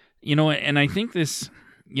 And I think this,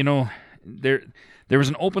 there was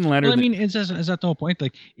an open letter. Well, is that the whole point?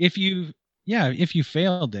 Like, if you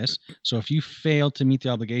failed this, so if you failed to meet the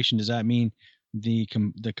obligation, does that mean the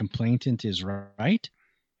complainant is right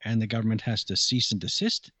and the government has to cease and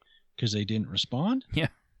desist because they didn't respond? Yeah.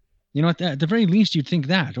 At the very least, you'd think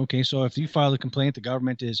that. Okay, so if you file a complaint, the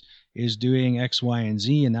government is doing X, Y, and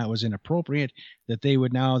Z, and that was inappropriate, that they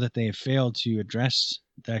would, now that they have failed to address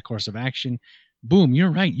that course of action, boom, you're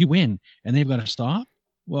right, you win, and they've got to stop?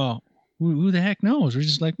 Well, who the heck knows? We're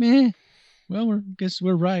just like, meh, well, guess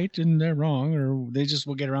we're right and they're wrong, or they just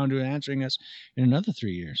will get around to answering us in another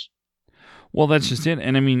 3 years. Well, that's just it.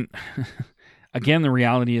 And again, the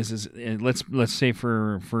reality is let's say,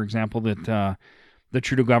 for example, that the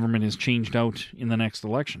Trudeau government is changed out in the next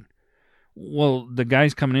election. Well, the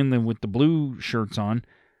guys coming in with the blue shirts on,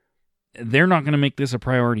 they're not going to make this a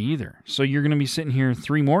priority either. So you're going to be sitting here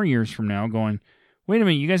 3 more years from now going, wait a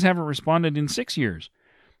minute, you guys haven't responded in 6 years.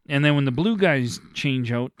 And then when the blue guys change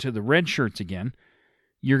out to the red shirts again,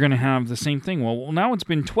 you're going to have the same thing. Well, now it's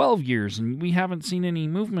been 12 years and we haven't seen any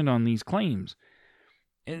movement on these claims.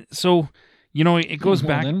 So, it goes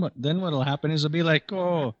back. Then what'll happen is they'll be like,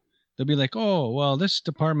 well, this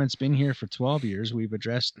department's been here for 12 years. We've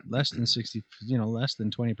addressed less than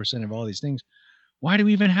 20% of all these things. Why do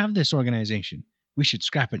we even have this organization? We should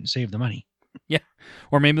scrap it and save the money. Yeah.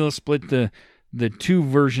 Or maybe they'll split the 2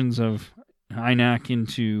 versions of INAC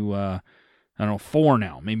into, 4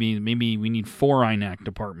 now. Maybe we need 4 INAC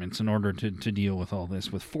departments in order to deal with all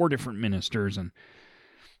this with 4 different ministers.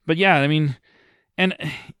 But yeah, and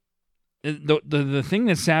the thing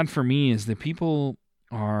that's sad for me is that people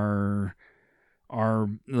are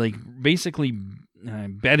like basically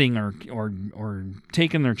betting or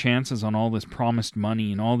taking their chances on all this promised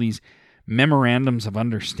money and all these memorandums of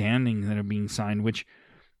understanding that are being signed, which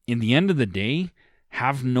in the end of the day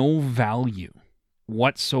have no value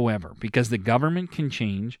whatsoever, because the government can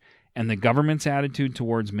change, and the government's attitude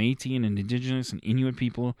towards Métis and Indigenous and Inuit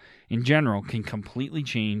people in general can completely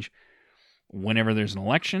change whenever there's an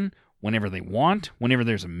election, whenever they want, whenever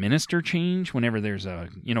there's a minister change, whenever there's a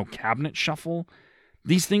cabinet shuffle.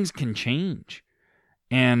 These things can change.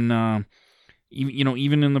 And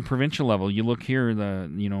even in the provincial level, you look here,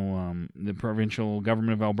 the provincial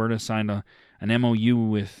government of Alberta signed an MOU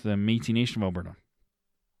with the Métis Nation of Alberta.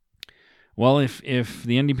 Well, if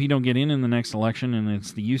the NDP don't get in the next election and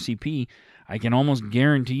it's the UCP, I can almost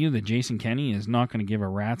guarantee you that Jason Kenney is not going to give a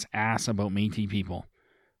rat's ass about Métis people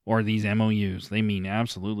or these MOUs. They mean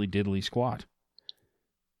absolutely diddly squat.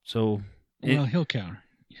 So, he'll care.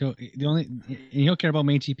 He'll care about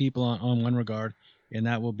Métis people on one regard, and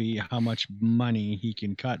that will be how much money he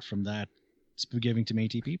can cut from that giving to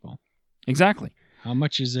Métis people. Exactly. How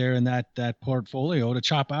much is there in that portfolio to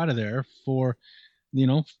chop out of there for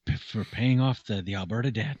paying off the Alberta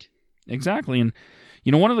debt? Exactly. And,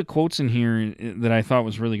 one of the quotes in here that I thought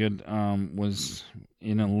was really good was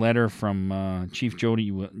in a letter from Chief Judy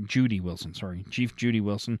Wilson from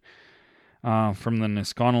the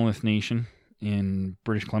Niskonalith Nation in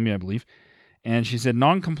British Columbia, I believe. And she said,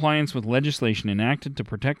 non-compliance with legislation enacted to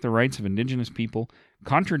protect the rights of Indigenous people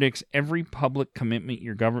contradicts every public commitment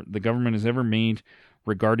the government has ever made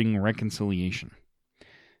regarding reconciliation.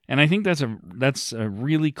 And I think that's a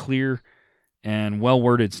really clear and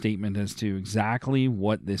well-worded statement as to exactly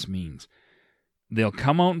what this means. They'll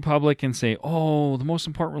come out in public and say, oh, the most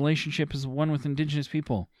important relationship is the one with Indigenous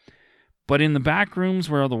people. But in the back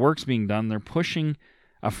rooms where all the work's being done, they're pushing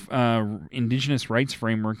a Indigenous rights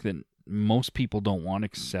framework that most people don't want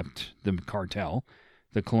except the cartel,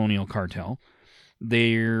 the colonial cartel.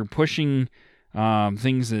 They're pushing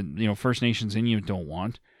things that First Nations Inuit don't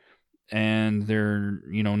want, and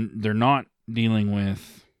they're not dealing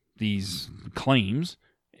with these claims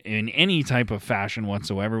in any type of fashion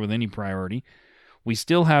whatsoever with any priority. We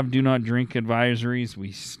still have do not drink advisories.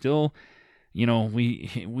 We still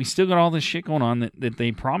we still got all this shit going on that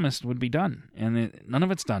they promised would be done, and none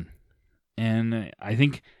of it's done. And I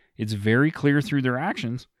think it's very clear through their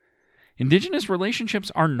actions. Indigenous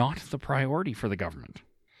relationships are not the priority for the government.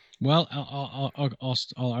 Well,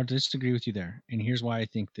 I'll disagree with you there, and here's why I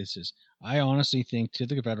think this is. I honestly think to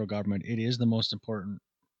the federal government, it is the most important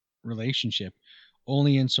relationship,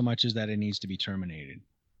 only in so much as that it needs to be terminated.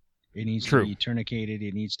 It needs to be tourniqueted.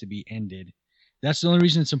 It needs to be ended. That's the only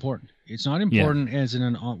reason it's important. It's not important as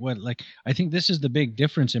I think this is the big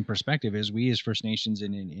difference in perspective is we as First Nations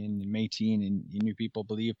and in Métis and Inuit people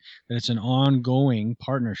believe that it's an ongoing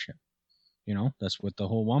partnership. That's what the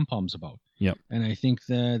whole wampum's about. Yep. And I think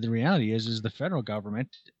the reality is the federal government,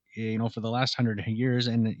 for the last 100 years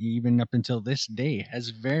and even up until this day has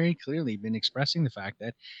very clearly been expressing the fact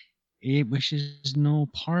that it wishes no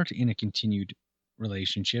part in a continued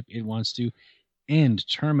relationship. It wants to end,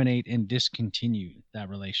 terminate, and discontinue that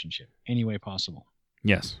relationship any way possible.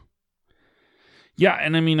 Yes. Yeah,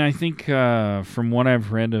 and I mean, I think from what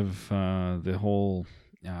I've read of the whole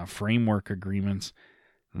framework agreements,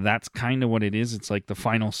 that's kind of what it is. It's like the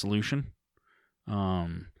final solution.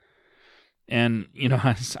 And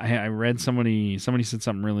I read somebody said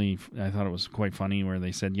something really, I thought it was quite funny, where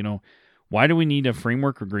they said, why do we need a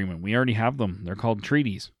framework agreement? We already have them. They're called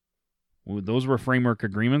treaties. Those were framework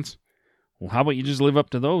agreements. Well, how about you just live up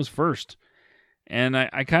to those first? And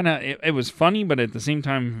I kind of, it was funny, but at the same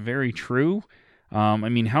time, very true. I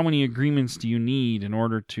mean, how many agreements do you need in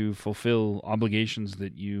order to fulfill obligations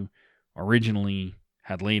that you originally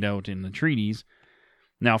had laid out in the treaties?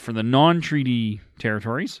 Now, for the non-treaty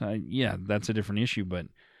territories, that's a different issue, but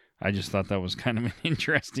I just thought that was kind of an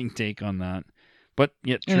interesting take on that, but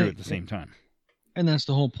yet true at the same time. And that's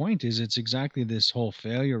the whole point, is it's exactly this whole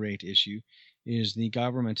failure rate issue, is the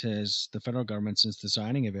federal government, since the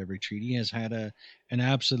signing of every treaty, has had an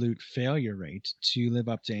absolute failure rate to live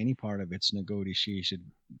up to any part of its negotiation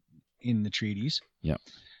in the treaties. Yeah.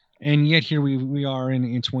 And yet here we are in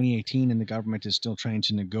 2018, and the government is still trying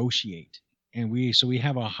to negotiate. And we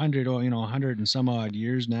have 100 and some odd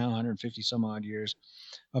years now, 150 some odd years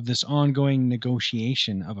of this ongoing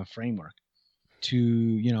negotiation of a framework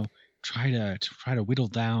to, try to whittle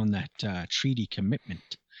down that treaty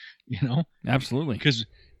commitment, Absolutely. Because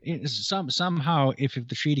somehow if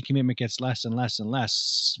the treaty commitment gets less and less and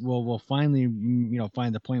less, we'll finally,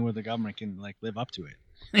 find the point where the government can live up to it.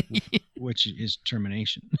 Which is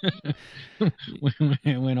termination.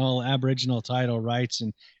 when all Aboriginal title rights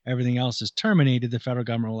and everything else is terminated, the federal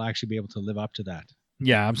government will actually be able to live up to that.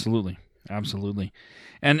 Yeah, absolutely.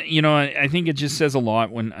 And I think it just says a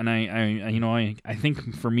lot when, and I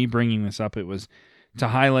think for me bringing this up, it was to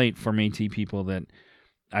highlight for Métis people that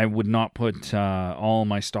I would not put all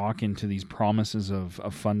my stock into these promises of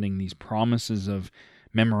funding, these promises of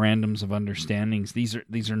memorandums of understandings.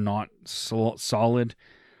 These are not solid.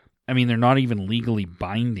 I mean, they're not even legally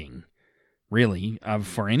binding, really,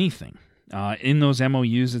 for anything. In those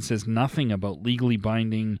MOUs, it says nothing about legally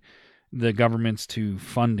binding the governments to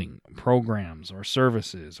funding programs or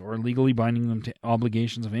services, or legally binding them to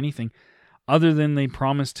obligations of anything, other than they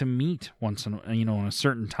promise to meet once in a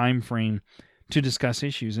certain time frame to discuss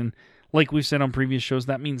issues. And like we've said on previous shows,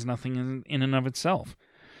 that means nothing in and of itself.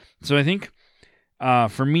 So I think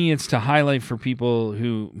for me, it's to highlight for people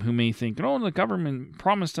who may think, oh, the government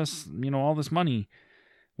promised us, all this money.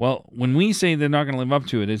 Well, when we say they're not going to live up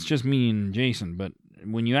to it, it's just me and Jason. But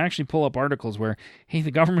when you actually pull up articles where, hey, the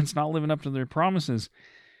government's not living up to their promises,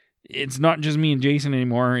 it's not just me and Jason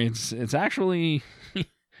anymore. It's actually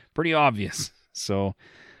pretty obvious. So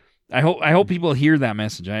I hope people hear that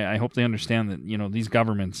message. I hope they understand that, these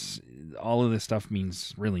governments, all of this stuff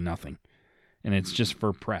means really nothing. And it's just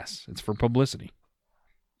for press. It's for publicity.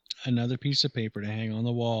 Another piece of paper to hang on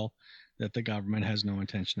the wall that the government has no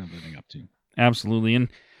intention of living up to. Absolutely. And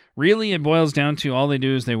really, it boils down to all they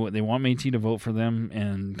do is they want Métis to vote for them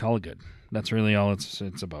and call it good. That's really all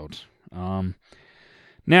it's about.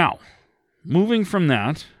 Now, moving from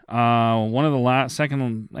that, one of the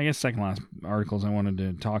second last articles I wanted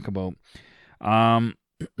to talk about.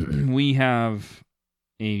 We have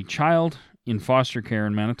a child in foster care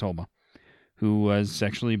in Manitoba who was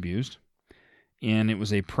sexually abused, and it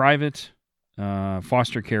was a private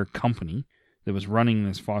foster care company that was running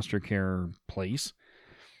this foster care place,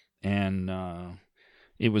 and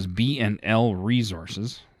it was B&L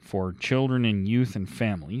Resources for Children and Youth and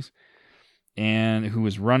Families, and who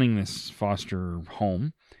was running this foster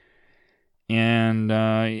home. And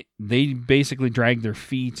they basically dragged their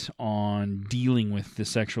feet on dealing with the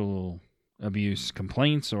sexual abuse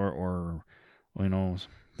complaints or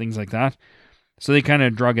things like that. So they kind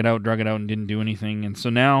of drug it out and didn't do anything. And so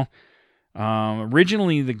now,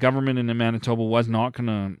 originally the government in Manitoba was not going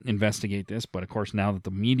to investigate this, but of course now that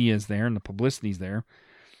the media is there and the publicity is there,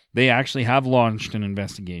 they actually have launched an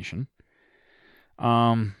investigation.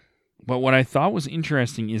 But what I thought was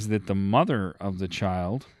interesting is that the mother of the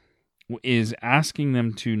child is asking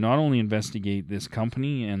them to not only investigate this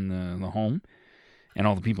company and the home and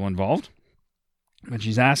all the people involved, but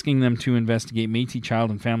she's asking them to investigate Métis Child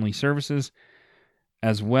and Family Services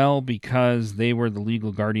as well, because they were the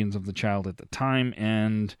legal guardians of the child at the time.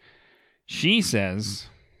 And she says,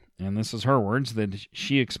 and this is her words, that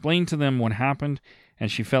she explained to them what happened and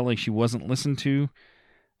she felt like she wasn't listened to.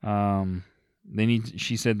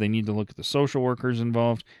 She said they need to look at the social workers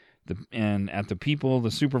involved, and at the people, the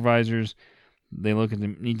supervisors. They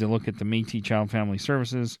need to look at the Métis Child Family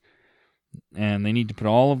Services, and they need to put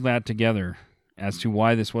all of that together as to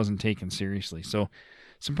why this wasn't taken seriously. So,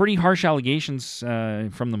 some pretty harsh allegations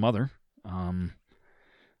from the mother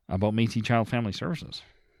about Métis Child Family Services.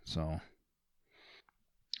 So,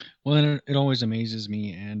 well, it always amazes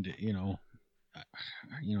me, and you're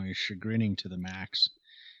chagrining to the max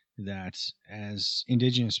that as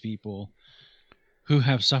Indigenous people who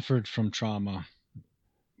have suffered from trauma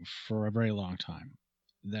for a very long time,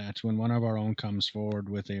 that when one of our own comes forward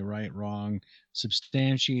with a right, wrong,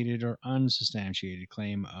 substantiated or unsubstantiated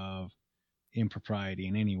claim of impropriety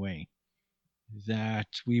in any way, that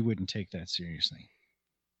we wouldn't take that seriously.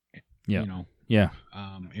 Yeah.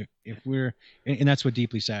 If we're, and that's what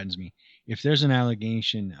deeply saddens me, if there's an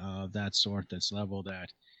allegation of that sort that's leveled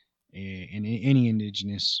at any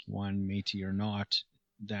Indigenous one, Métis or not,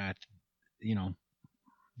 that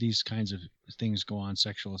these kinds of things go on,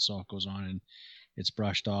 sexual assault goes on, and it's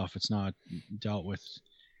brushed off, it's not dealt with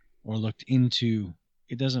or looked into,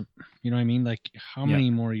 it doesn't, you know what I mean? Like, how many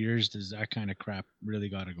more years does that kind of crap really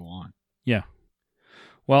got to go on? Yeah.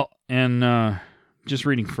 Well, and just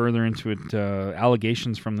reading further into it,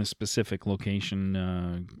 allegations from this specific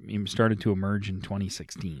location started to emerge in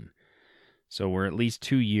 2016. So we're at least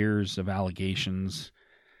 2 years of allegations.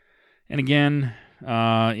 And again,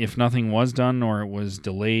 if nothing was done or it was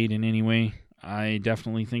delayed in any way, I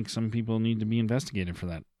definitely think some people need to be investigated for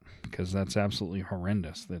that, because that's absolutely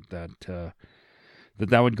horrendous that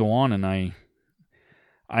would go on. And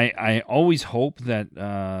I always hope that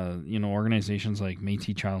organizations like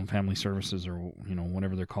Métis Child and Family Services, or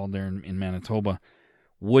whatever they're called there in Manitoba,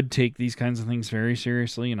 would take these kinds of things very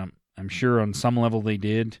seriously, and I'm sure on some level they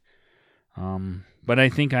did. But I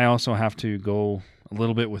think I also have to go a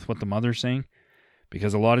little bit with what the mother's saying,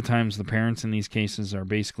 because a lot of times the parents in these cases are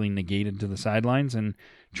basically negated to the sidelines and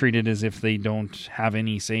treated as if they don't have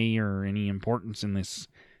any say or any importance in these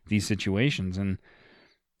situations. And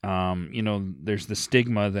there's the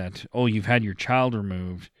stigma that, oh, you've had your child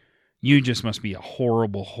removed, you just must be a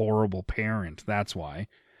horrible, horrible parent. That's why.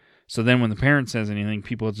 So then when the parent says anything,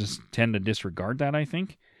 people just tend to disregard that, I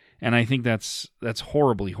think. And I think that's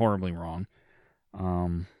horribly, horribly wrong.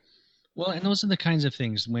 Well, and those are the kinds of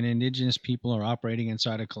things when Indigenous people are operating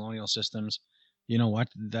inside of colonial systems, you know what?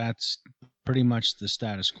 That's pretty much the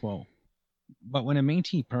status quo. But when a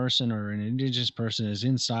Métis person or an Indigenous person is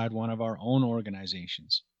inside one of our own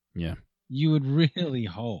organizations, Yeah. you would really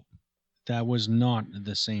hope that was not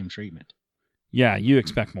the same treatment. Yeah, you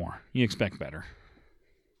expect more. You expect better.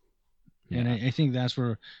 And I think that's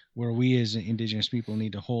where we as Indigenous people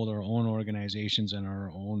need to hold our own organizations and our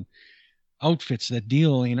own outfits that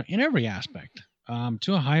deal in every aspect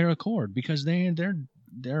to a higher accord, because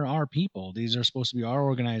they're our people. These are supposed to be our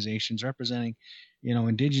organizations representing,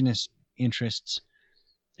 Indigenous interests.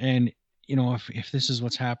 And if this is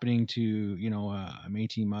what's happening to a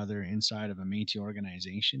Métis mother inside of a Métis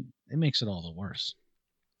organization, it makes it all the worse.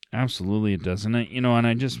 Absolutely, it does. And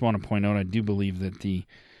I just want to point out, I do believe that the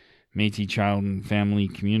Métis Child and Family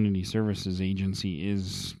Community Services Agency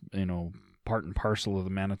is, part and parcel of the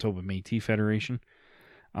Manitoba Métis Federation.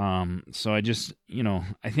 So I just,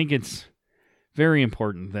 I think it's very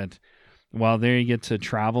important that while they get to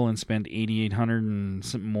travel and spend $8,800 and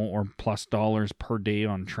some more or plus dollars per day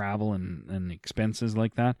on travel and expenses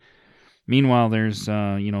like that, meanwhile there's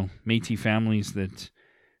Métis families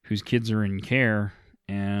whose kids are in care,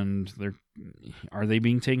 and are they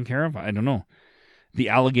being taken care of? I don't know. The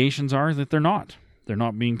allegations are that they're not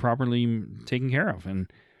being properly taken care of. And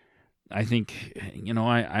I think,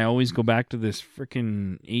 I always go back to this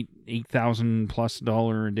freaking $8,000 plus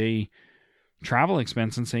a day travel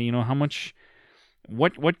expense and say, how much,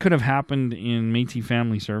 what could have happened in Métis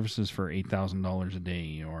Family Services for $8,000 a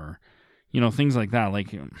day, or, things like that.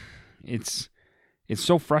 Like, it's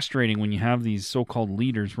so frustrating when you have these so-called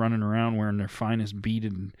leaders running around wearing their finest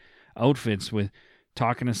beaded outfits with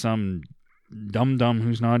talking to some dum-dum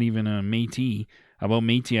who's not even a Métis about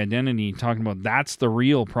Métis identity, talking about that's the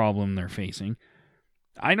real problem they're facing.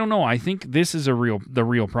 I don't know. I think this is the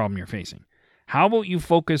real problem you're facing. How about you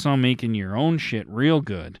focus on making your own shit real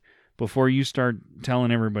good before you start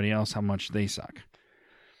telling everybody else how much they suck?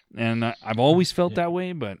 And I've always felt that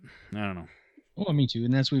way, but I don't know. Well, me too.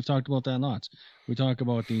 And we've talked about that lots. We talk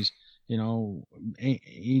about these,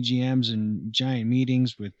 AGMs and giant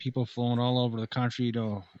meetings with people flown all over the country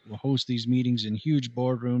to host these meetings in huge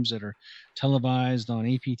boardrooms that are televised on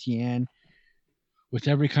APTN with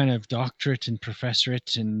every kind of doctorate and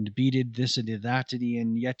professorate and beaded this and that,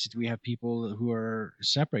 and yet we have people who are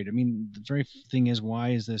separated. I mean, the very thing is, why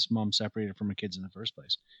is this mom separated from her kids in the first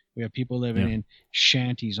place? We have people living in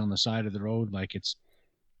shanties on the side of the road like it's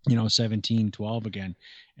 1712 again,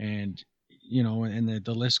 and and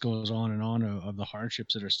the list goes on and on of the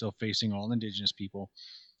hardships that are still facing all Indigenous people.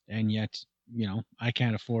 And yet, I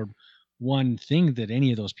can't afford one thing that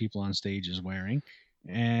any of those people on stage is wearing.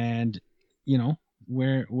 And,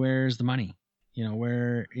 where's the money?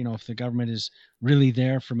 If the government is really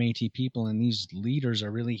there for Métis people and these leaders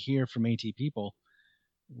are really here for Métis people,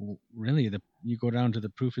 really, you go down to the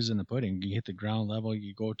proof is in the pudding. You hit the ground level,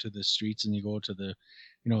 you go to the streets, and you go to the,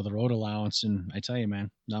 the road allowance. And I tell you,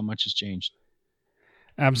 man, not much has changed.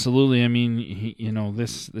 Absolutely. I mean,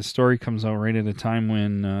 this story comes out right at a time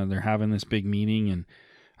when they're having this big meeting, and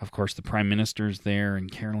of course the Prime Minister's there,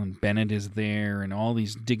 and Carolyn Bennett is there, and all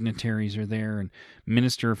these dignitaries are there, and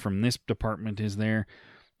minister from this department is there,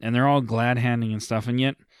 and they're all glad handing and stuff. And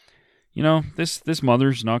yet, this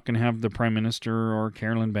mother's not going to have the Prime Minister or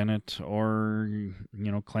Carolyn Bennett or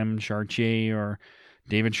Clem Chartier or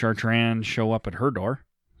David Chartrand show up at her door.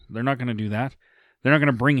 They're not going to do that. They're not going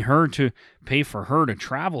to bring her to pay for her to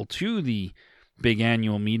travel to the big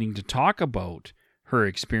annual meeting to talk about her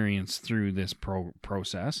experience through this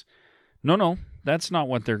process. No, that's not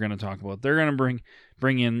what they're going to talk about. They're going to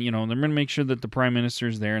bring in, they're going to make sure that the Prime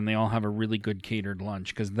Minister's there and they all have a really good catered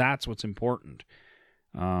lunch, because that's what's important.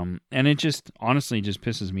 And it just honestly just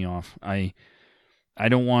pisses me off. I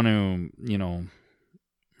don't want to,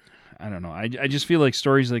 I don't know. I just feel like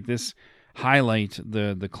stories like this highlight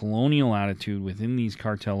the colonial attitude within these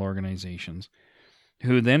cartel organizations,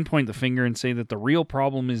 who then point the finger and say that the real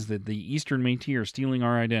problem is that the Eastern Métis are stealing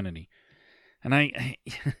our identity. And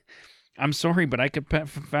I'm sorry, but I could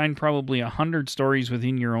find probably 100 stories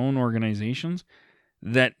within your own organizations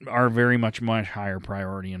that are very much higher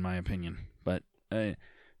priority, in my opinion. But I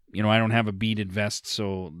don't have a beaded vest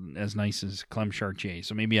so as nice as Clem Chartier,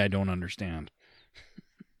 so maybe I don't understand.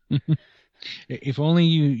 If only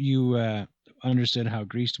you understood how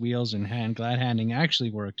greased wheels and glad handing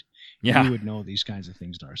actually worked, Yeah. you would know these kinds of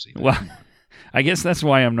things, Darcy. Well, I guess that's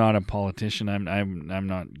why I'm not a politician. I'm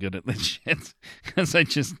not good at this shit,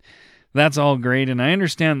 because that's all great, and I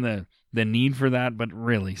understand the need for that. But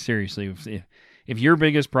really, seriously, if your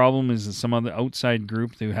biggest problem is some other outside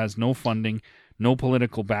group who has no funding, no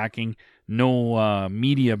political backing, no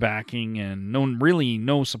media backing, and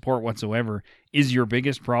no support whatsoever, is your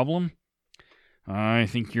biggest problem, I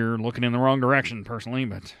think you're looking in the wrong direction, personally.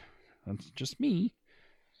 But that's just me.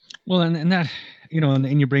 Well, and that,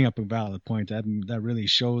 and you bring up a valid point. That really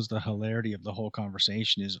shows the hilarity of the whole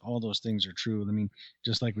conversation. Is all those things are true. I mean,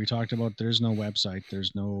 just like we talked about, there's no website,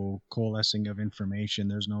 there's no coalescing of information,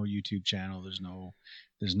 there's no YouTube channel, there's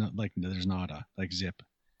nada, like zip.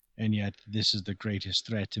 And yet, this is the greatest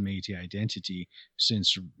threat to Métis identity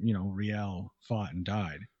since Riel fought and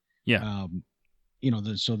died. Yeah.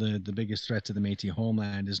 So the biggest threat to the Métis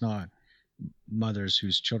homeland is not mothers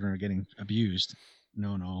whose children are getting abused.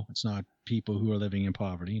 No, it's not people who are living in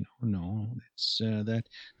poverty. No, it's that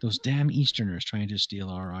those damn Easterners trying to steal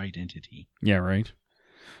our identity. Yeah, right.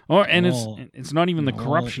 Oh, and it's not even the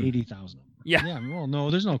corruption. 80,000. Yeah. Yeah. Well, no,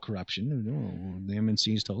 there's no corruption. No, the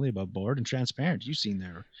MNC is totally above board and transparent. You've seen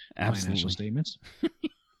their financial statements.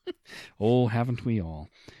 Oh, haven't we all?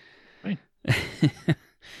 Right.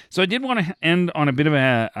 So I did want to end on a bit of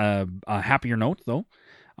a happier note, though.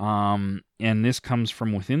 And this comes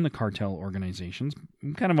from within the cartel organizations.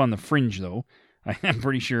 I'm kind of on the fringe, though. I'm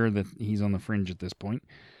pretty sure that he's on the fringe at this point.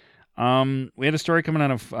 We had a story coming out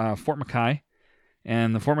of Fort McKay,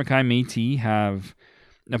 and the Fort McKay Métis have,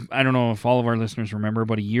 I don't know if all of our listeners remember,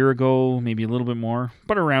 about a year ago, maybe a little bit more,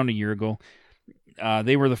 but around a year ago,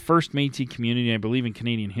 they were the first Métis community, I believe, in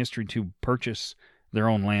Canadian history to purchase their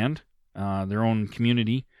own land, their own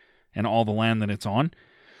community, and all the land that it's on.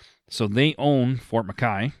 So they own Fort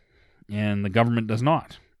McKay, and the government does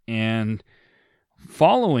not. And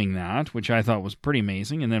following that, which I thought was pretty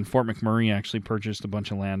amazing, and then Fort McMurray actually purchased a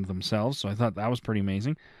bunch of land themselves, so I thought that was pretty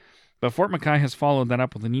amazing. But Fort McKay has followed that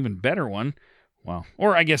up with an even better one. Well,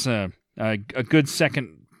 or I guess a good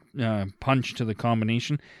second punch to the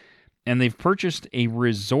combination. And they've purchased a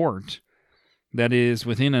resort that is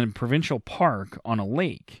within a provincial park on a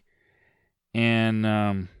lake. And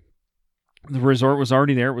the resort was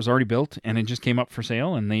already there. It was already built, and it just came up for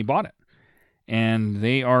sale, and they bought it. And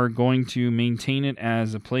they are going to maintain it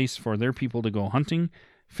as a place for their people to go hunting,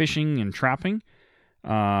 fishing, and trapping,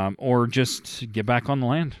 or just get back on the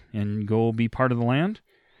land and go be part of the land.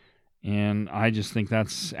 And I just think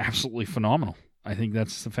that's absolutely phenomenal. I think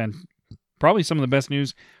that's probably some of the best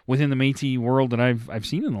news within the Métis world that I've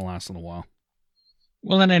seen in the last little while.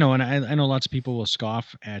 Well, and I know lots of people will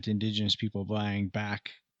scoff at Indigenous people buying back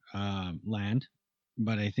land,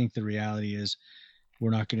 but I think the reality is we're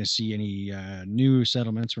not going to see any new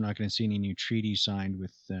settlements. We're not going to see any new treaties signed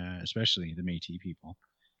with especially the Métis people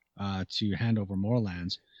to hand over more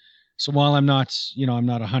lands. So while I'm not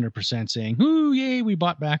 100% saying, "Ooh, yay, we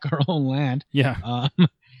bought back our own land," yeah,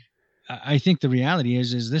 I think the reality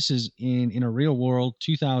is this is in a real world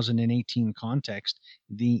 2018 context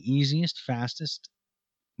the easiest, fastest,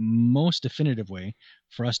 most definitive way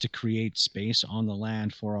for us to create space on the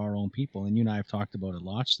land for our own people. And you and I have talked about it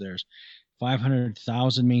lots. There's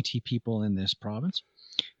 500,000 Métis people in this province.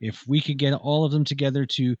 If we could get all of them together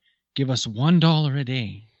to give us $1 a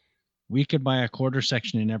day, we could buy a quarter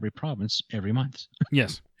section in every province every month.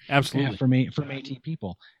 Yes, absolutely. Yeah, for Métis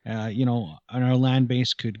people, and our land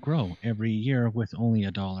base could grow every year with only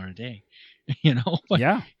 $1 a day. But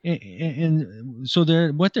yeah, and so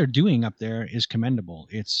what they're doing up there is commendable.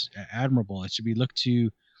 It's admirable. It should be looked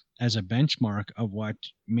to as a benchmark of what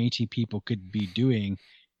Métis people could be doing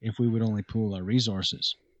if we would only pool our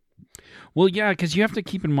resources. Well, yeah, because you have to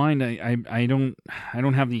keep in mind, I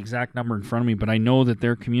don't have the exact number in front of me, but I know that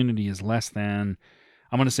their community is less than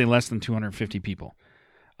 250 people.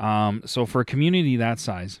 So for a community that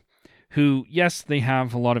size, who, yes, they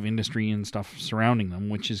have a lot of industry and stuff surrounding them,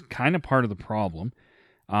 which is kind of part of the problem,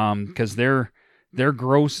 because their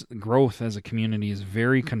growth as a community is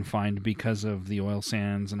very confined because of the oil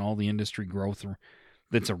sands and all the industry growth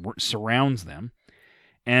that surrounds them.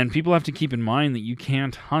 And people have to keep in mind that you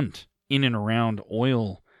can't hunt in and around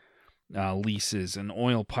oil leases and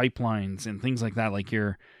oil pipelines and things like that. Like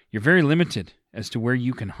you're very limited as to where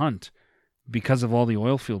you can hunt because of all the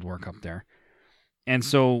oil field work up there. And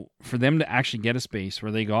so for them to actually get a space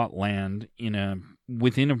where they got land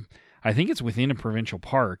within a provincial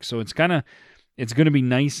park, so it's going to be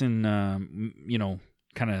nice and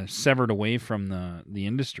kind of severed away from the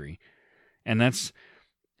industry. And that's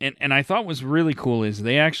and I thought was really cool is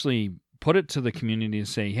they actually put it to the community to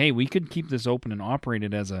say, hey, we could keep this open and operate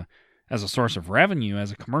it as a source of revenue,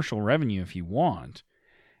 as a commercial revenue if you want.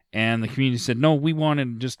 And the community said, no, we want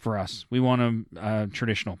it just for us. We want a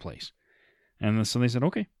traditional place. And so they said,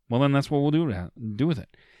 okay, well then that's what we'll do with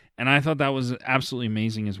it. And I thought that was absolutely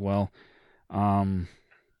amazing as well. But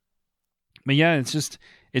yeah, it's just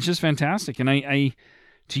fantastic. And I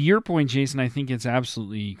to your point, Jason, I think it's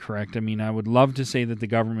absolutely correct. I mean, I would love to say that the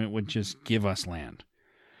government would just give us land.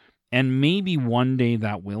 And maybe one day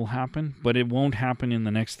that will happen, but it won't happen in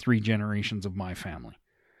the next 3 generations of my family.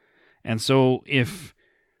 And so if,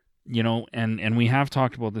 and we have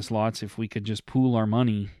talked about this lots, if we could just pool our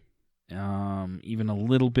money, even a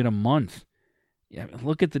little bit a month, yeah,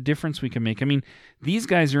 look at the difference we can make. I mean, these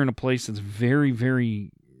guys are in a place that's very, very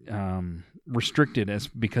restricted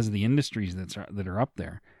because of the industries that are up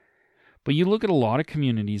there. But you look at a lot of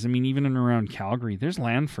communities, I mean, even in around Calgary, there's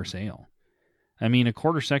land for sale. I mean, a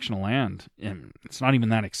quarter section of land, and it's not even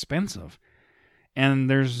that expensive. And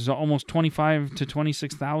there's almost 25 to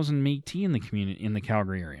 26,000 Métis in the community in the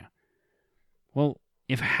Calgary area. Well,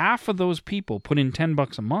 if half of those people put in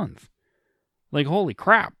 $10 a month, like, holy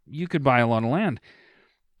crap, you could buy a lot of land.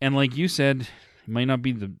 And like you said, it might not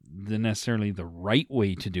be the necessarily the right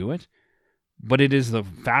way to do it, but it is the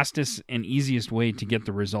fastest and easiest way to get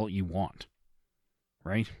the result you want.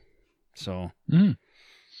 Right? So...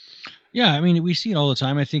 Yeah, I mean, we see it all the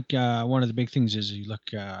time. I think one of the big things is you look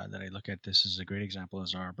that I look at this as a great example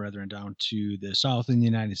is our brethren down to the south in the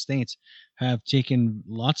United States have taken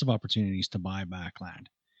lots of opportunities to buy back land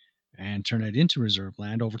and turn it into reserve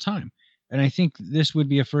land over time. And I think this would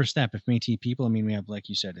be a first step if Métis people, I mean, we have, like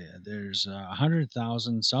you said, there's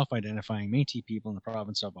 100,000 self-identifying Métis people in the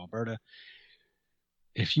province of Alberta.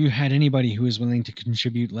 If you had anybody who is willing to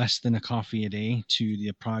contribute less than a coffee a day to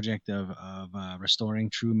the project of restoring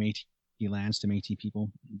true Métis lands to Métis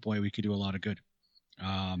people, boy, we could do a lot of good.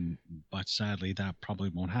 But sadly, that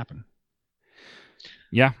probably won't happen.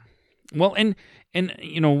 Yeah. Well, and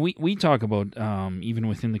we talk about even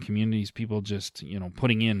within the communities, people just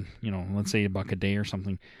putting in let's say $1 a day or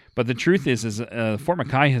something. But the truth is Fort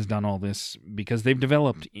McKay has done all this because they've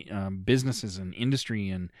developed businesses and industry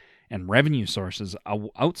and revenue sources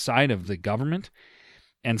outside of the government,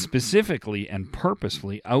 and specifically and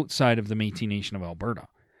purposefully outside of the Métis Nation of Alberta.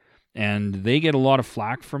 And they get a lot of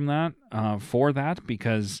flack from that, for that,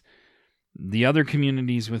 because the other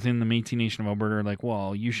communities within the Métis Nation of Alberta are like,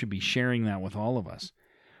 well, you should be sharing that with all of us.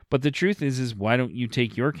 But the truth is why don't you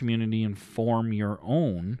take your community and form your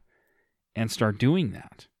own and start doing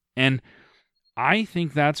that? And I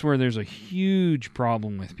think that's where there's a huge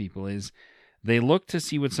problem with people is they look to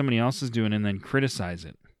see what somebody else is doing and then criticize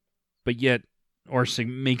it, but yet, or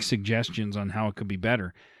make suggestions on how it could be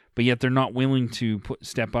better. But yet they're not willing to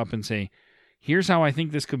step up and say, here's how I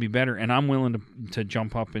think this could be better, and I'm willing to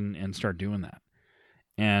jump up and start doing that.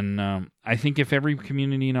 And I think if every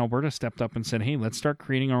community in Alberta stepped up and said, hey, let's start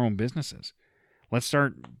creating our own businesses. Let's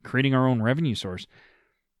start creating our own revenue source.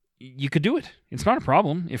 You could do it. It's not a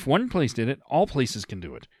problem. If one place did it, all places can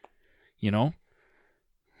do it.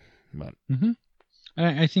 But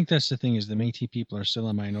I think that's the thing is the Métis people are still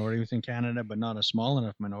a minority within Canada, but not a small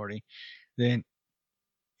enough minority that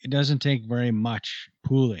it doesn't take very much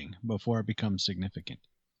pooling before it becomes significant,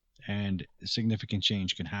 and significant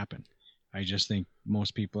change can happen. I just think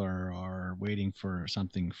most people are waiting for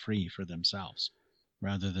something free for themselves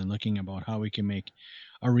rather than looking about how we can make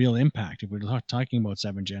a real impact. If we're talking about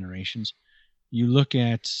 7 generations, you look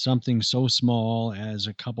at something so small as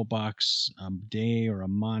a couple bucks a day or a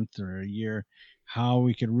month or a year, how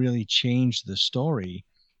we could really change the story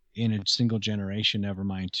in a single generation, never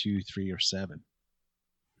mind 2, 3, or 7.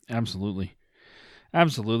 Absolutely.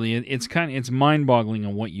 It's mind-boggling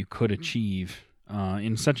on what you could achieve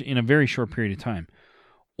in a very short period of time.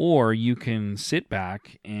 Or you can sit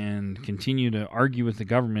back and continue to argue with the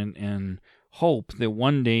government and hope that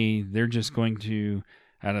one day they're just going to,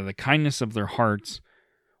 out of the kindness of their hearts,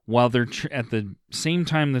 while they're at the same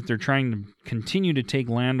time that they're trying to continue to take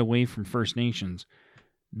land away from First Nations,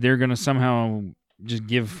 they're going to somehow just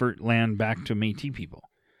give land back to Métis people.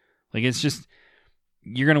 Like, it's just...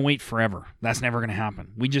 You're going to wait forever. That's never going to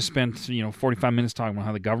happen. We just spent 45 minutes talking about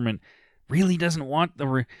how the government really doesn't want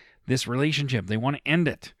this relationship. They want to end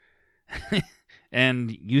it. And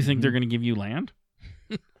you think they're going to give you land?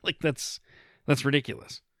 Like, that's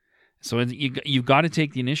ridiculous. So you've got to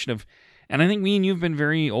take the initiative. And I think me and you have been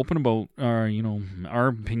very open about our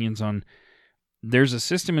opinions on there's a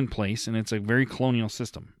system in place, and it's a very colonial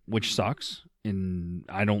system, which sucks. And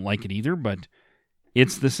I don't like it either, but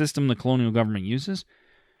it's the system the colonial government uses.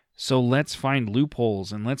 So let's find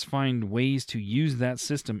loopholes and let's find ways to use that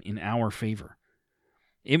system in our favor.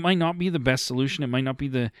 It might not be the best solution. It might not be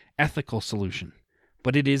the ethical solution,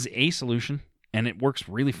 but it is a solution, and it works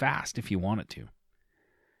really fast if you want it to.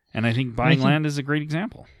 And I think buying land is a great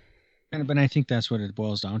example. But I think that's what it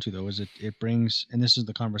boils down to, though, is it brings, and this is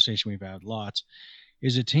the conversation we've had lots,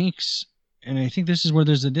 is it takes, and I think this is where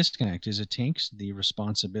there's a disconnect, is it takes the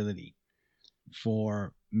responsibility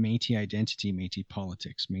for Métis identity, Métis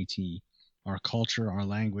politics, Métis, our culture, our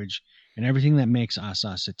language, and everything that makes us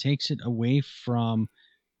us. It takes it away from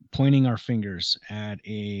pointing our fingers at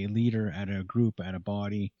a leader, at a group, at a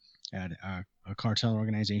body, at a cartel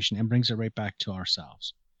organization, and brings it right back to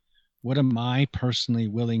ourselves. What am I personally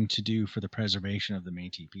willing to do for the preservation of the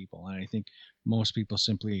Métis people? And I think most people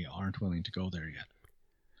simply aren't willing to go there yet.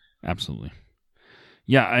 Absolutely.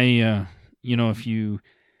 Yeah,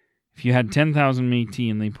 if you had 10,000 Métis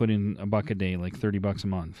and they put in $1 a day, like $30 a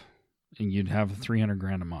month, and you'd have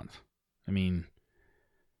 $300,000 a month. I mean,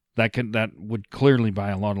 that would clearly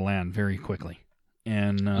buy a lot of land very quickly.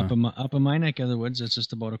 And up in my neck of the woods, it's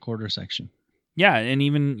just about a quarter section. Yeah, and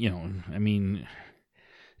even I mean,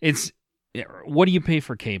 it's what do you pay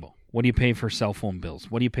for cable? What do you pay for cell phone bills?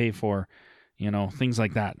 What do you pay for, things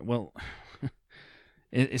like that? Well,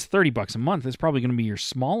 it's $30 a month. It's probably going to be your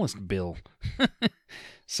smallest bill.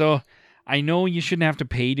 So I know you shouldn't have to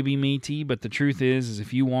pay to be Métis, but the truth is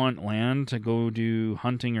if you want land to go do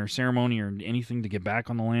hunting or ceremony or anything to get back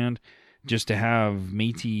on the land, just to have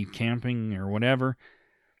Métis camping or whatever,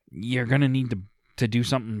 you're going to need to do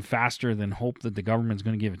something faster than hope that the government's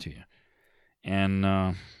going to give it to you. And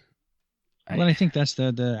I think that's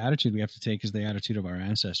the attitude we have to take, is the attitude of our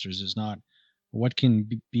ancestors, is not what can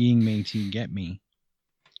being Métis get me,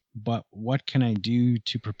 but what can I do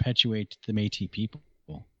to perpetuate the Métis people?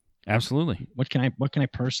 Absolutely. What can I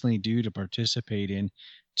personally do to participate in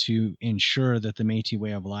to ensure that the Métis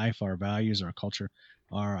way of life, our values, our culture,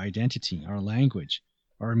 our identity, our language,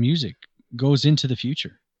 our music goes into the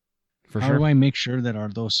future? For How sure. do I make sure that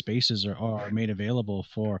those spaces are made available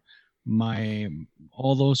for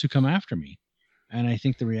all those who come after me? And I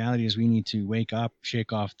think the reality is we need to wake up,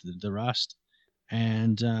 shake off the rust,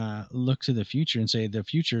 and look to the future and say the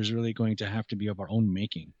future is really going to have to be of our own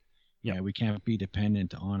making. Yeah, we can't be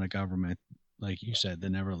dependent on a government, like you said, that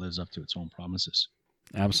never lives up to its own promises.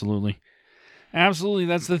 Absolutely. Absolutely.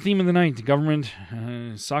 That's the theme of the night. The government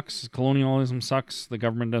sucks. Colonialism sucks. The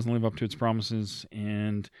government doesn't live up to its promises.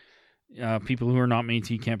 And people who are not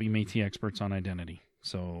Métis can't be Métis experts on identity.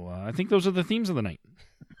 So I think those are the themes of the night.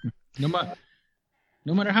 No matter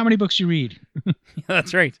how many books you read.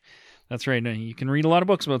 That's right. That's right. You can read a lot of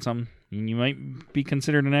books about something, and you might be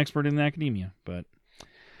considered an expert in academia. But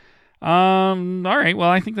all right. Well,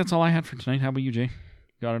 I think that's all I had for tonight. How about you, Jay?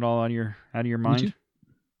 Got it all out of your mind?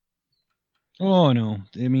 Oh no!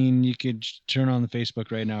 I mean, you could turn on the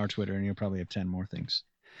Facebook right now or Twitter, and you'll probably have 10 more things.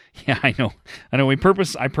 Yeah, I know. I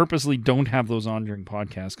purposely don't have those on during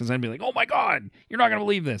podcasts because I'd be like, "Oh my God, you're not gonna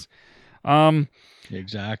believe this."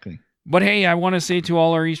 Exactly. But hey, I want to say to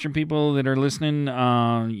all our Eastern people that are listening,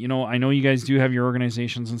 I know you guys do have your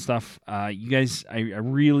organizations and stuff. You guys, I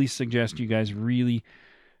really suggest you guys really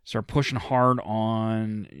start pushing hard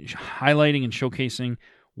on highlighting and showcasing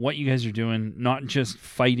what you guys are doing, not just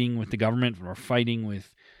fighting with the government or fighting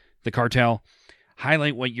with the cartel.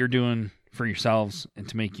 Highlight what you're doing for yourselves and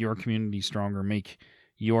to make your community stronger, make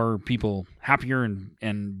your people happier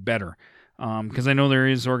and better. Because I know there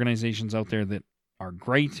is organizations out there that are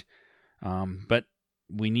great, but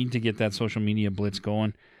we need to get that social media blitz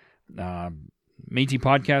going.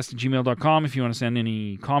 MétisPodcast@gmail.com if you want to send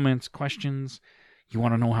any comments, questions. You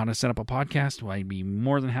want to know how to set up a podcast? Well, I'd be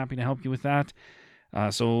more than happy to help you with that.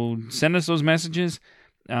 So send us those messages.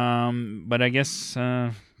 But I guess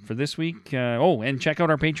for this week, and check out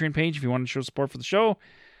our Patreon page if you want to show support for the show.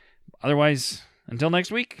 Otherwise, until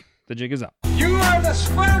next week, the jig is up. You are the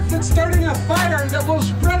spark that's starting a fire that will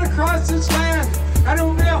spread across this land, and it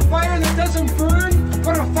will be a fire that